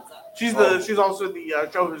 She knows what's up. She's also the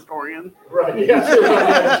show historian. Right, yeah, sure.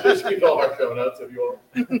 Yeah, just keep all our show notes if you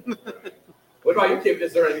want. What about you, Kim?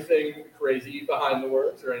 Is there anything crazy behind the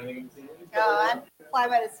works or anything you've seen? I'm fly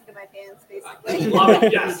by the seat of my pants, basically. Love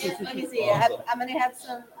it, yes. Let me see. Awesome. I'm gonna have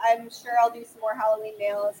some. I'm sure I'll do some more Halloween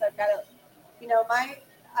nails. I've got a,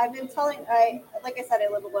 I've been telling. Like I said,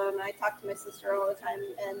 I live alone. And I talk to my sister all the time,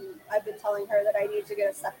 and I've been telling her that I need to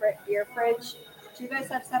get a separate beer fridge. Do you guys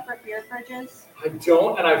have separate beer fridges? I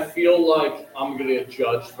don't, and I feel like I'm going to get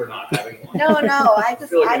judged for not having one. No, I just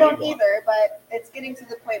feel like I I don't need one. either. But it's getting to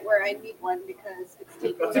the point where I need one because it's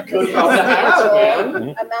taking That's a up good this problem to have, man.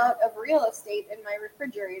 amount of real estate in my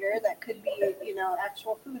refrigerator that could be,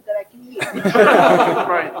 actual food that I can eat.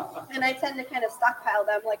 Right. And I tend to kind of stockpile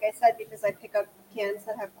them, like I said, because I pick up cans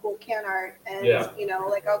that have cool can art, and Yeah.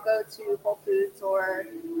 I'll go to Whole Foods or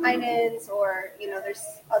Heinen's, or there's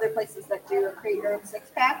other places that do a create your own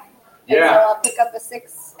 6-pack. And Yeah. so I'll pick up a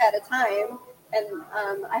 6 at a time, and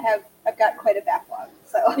I've got quite a backlog.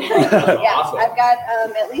 So yeah, Awesome. I've got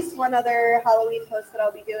at least one other Halloween post that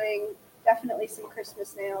I'll be doing. Definitely some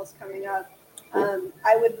Christmas nails coming up.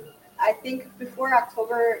 I think before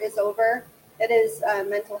October is over, it is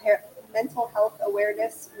mental health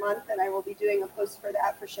awareness month, and I will be doing a post for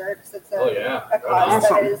that for sure, because it's Oh, yeah. a cause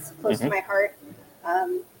Awesome. that is close to my heart.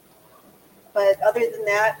 But other than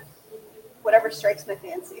that, whatever strikes my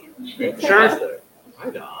fancy. Fantastic.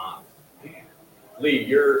 Right on. Man. Lee,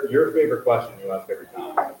 your favorite question you ask every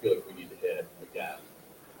time. I feel like we need to hit it again.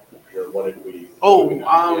 What did we? Oh,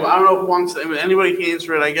 I don't know if anybody can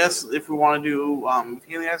answer it. I guess if we want to do, if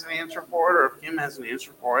Haley has an answer for it, or if Kim has an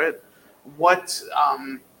answer for it, what? I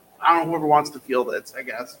don't know, whoever wants to field it, I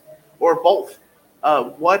guess, or both.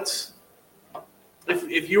 What?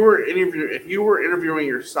 If you were interviewing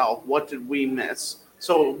yourself, what did we miss?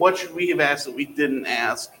 So what should we have asked that we didn't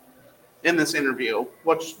ask in this interview?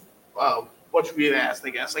 What should we have asked? I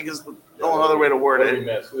guess the only other way to word What did we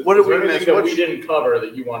it. miss? What did Was there we miss? anything that What we didn't cover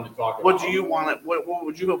that you wanted to talk about? What do you want? What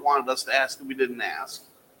would you have wanted us to ask that we didn't ask?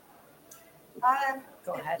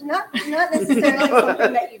 Go ahead. Not necessarily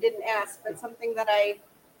something that you didn't ask, but something that I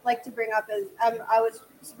like to bring up is I was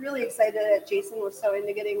really excited that Jason was so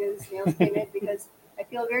into getting his nails painted, because I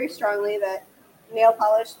feel very strongly that nail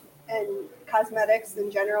polish and cosmetics in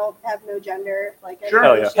general have no gender. Like Sure.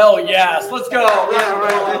 Hell yeah. Hell yes, let's go. Yeah,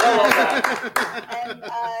 right. I love that. And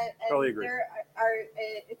Totally agree. there are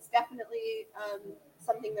it's definitely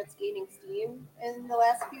something that's gaining steam in the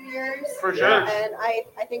last few years. For sure. And I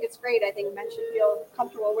think it's great. I think men should feel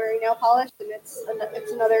comfortable wearing nail polish, and it's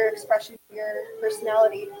another expression of your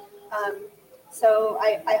personality. So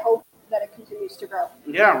I hope that it continues to grow.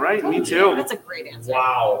 Yeah, right. Me too. That's a great answer.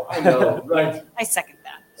 Wow, I know, right? I second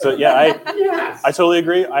that. So yeah, Yes. I totally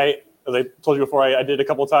agree. As I told you before, I did a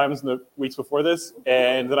couple of times in the weeks before this,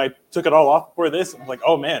 and then I took it all off before this. I'm like,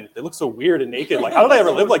 oh man, they look so weird and naked. Like, how did I ever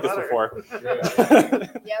live like this before?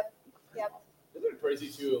 Yep. Isn't it crazy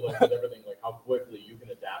too, like with everything, like how quickly you can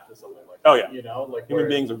adapt to something like Oh, that? yeah. You know, like Human where-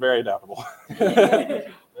 beings are very adaptable.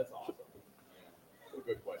 That's awesome. Yeah.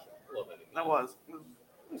 Good question. I love that. That was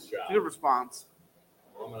Nice job. a good response.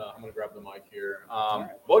 I'm gonna grab the mic here.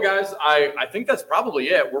 Well, guys, I think that's probably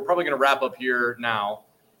it. We're probably gonna wrap up here now.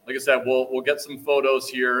 Like I said, we'll get some photos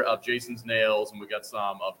here of Jason's nails, and we got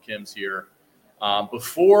some of Kim's here.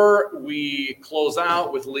 Before we close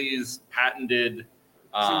out with Lee's patented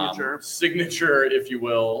signature, if you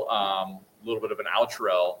will, a little bit of an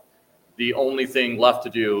outro. The only thing left to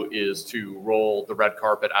do is to roll the red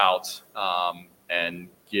carpet out and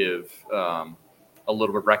give a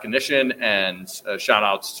little bit of recognition and shout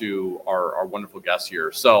outs to our wonderful guests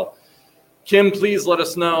here. So, Kim, please let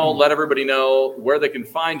us know, let everybody know where they can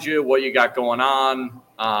find you, what you got going on,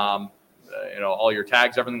 all your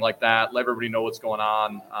tags, everything like that. Let everybody know what's going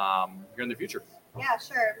on here in the future. Yeah,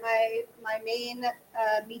 sure. My main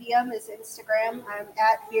medium is Instagram. I'm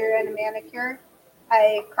at Here and a Manicure.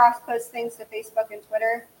 I cross-post things to Facebook and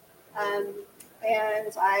Twitter, and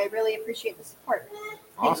I really appreciate the support.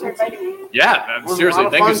 Thanks for inviting me. Yeah, was a seriously, lot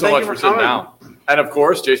of thank you fun. so Thank much you for for sitting coming. down. And of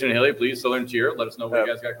course, Jason and Haley, please, Southern Tier, let us know what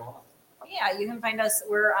you guys got going on. Yeah, you can find us.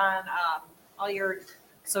 We're on all your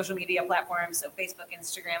social media platforms, so Facebook,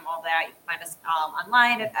 Instagram, all that. You can find us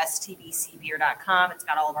online at stbcbeer.com. It's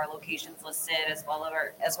got all of our locations listed as well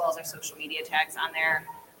as our social media tags on there.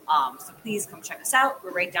 So please come check us out.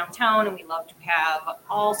 We're right downtown, and we love to have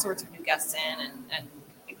all sorts of new guests in. And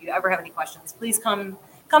if you ever have any questions, please come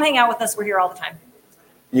hang out with us. We're here all the time.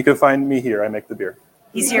 You can find me here. I make the beer.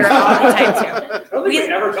 He's here all the time too. I don't think we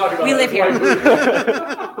ever talked about we live here.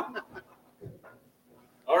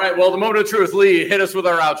 All right, well, the moment of truth, Lee, hit us with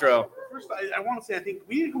our outro. First, I want to say, I think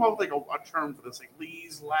we need to come up with like a term for this, like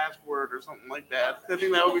Lee's last word or something like that. I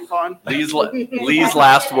think that would be fun. Lee's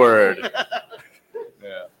last word.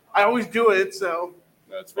 Yeah, I always do it, so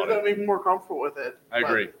that's that funny. make me more comfortable with it. I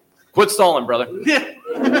agree. Quit stalling, brother. Yeah.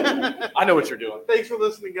 I know what you're doing. Thanks for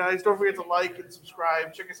listening, guys. Don't forget to like and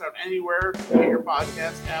subscribe. Check us out anywhere you get your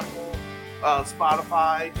podcast, Apple,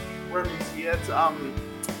 Spotify, wherever you see it.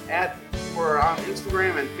 We're on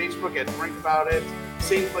Instagram and Facebook at Drink About It.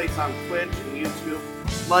 Same place on Twitch and YouTube.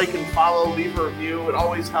 Like and follow, leave a review. It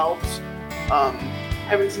always helps.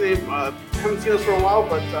 Haven't seen us for a while,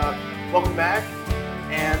 but welcome back.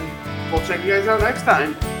 And we'll check you guys out next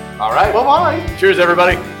time. All right. Bye-bye. Cheers,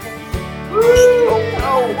 everybody.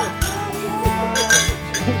 Oh,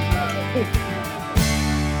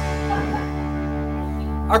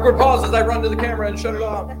 Awkward pause as I run to the camera and shut it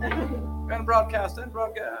off. And broadcast.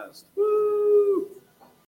 Woo!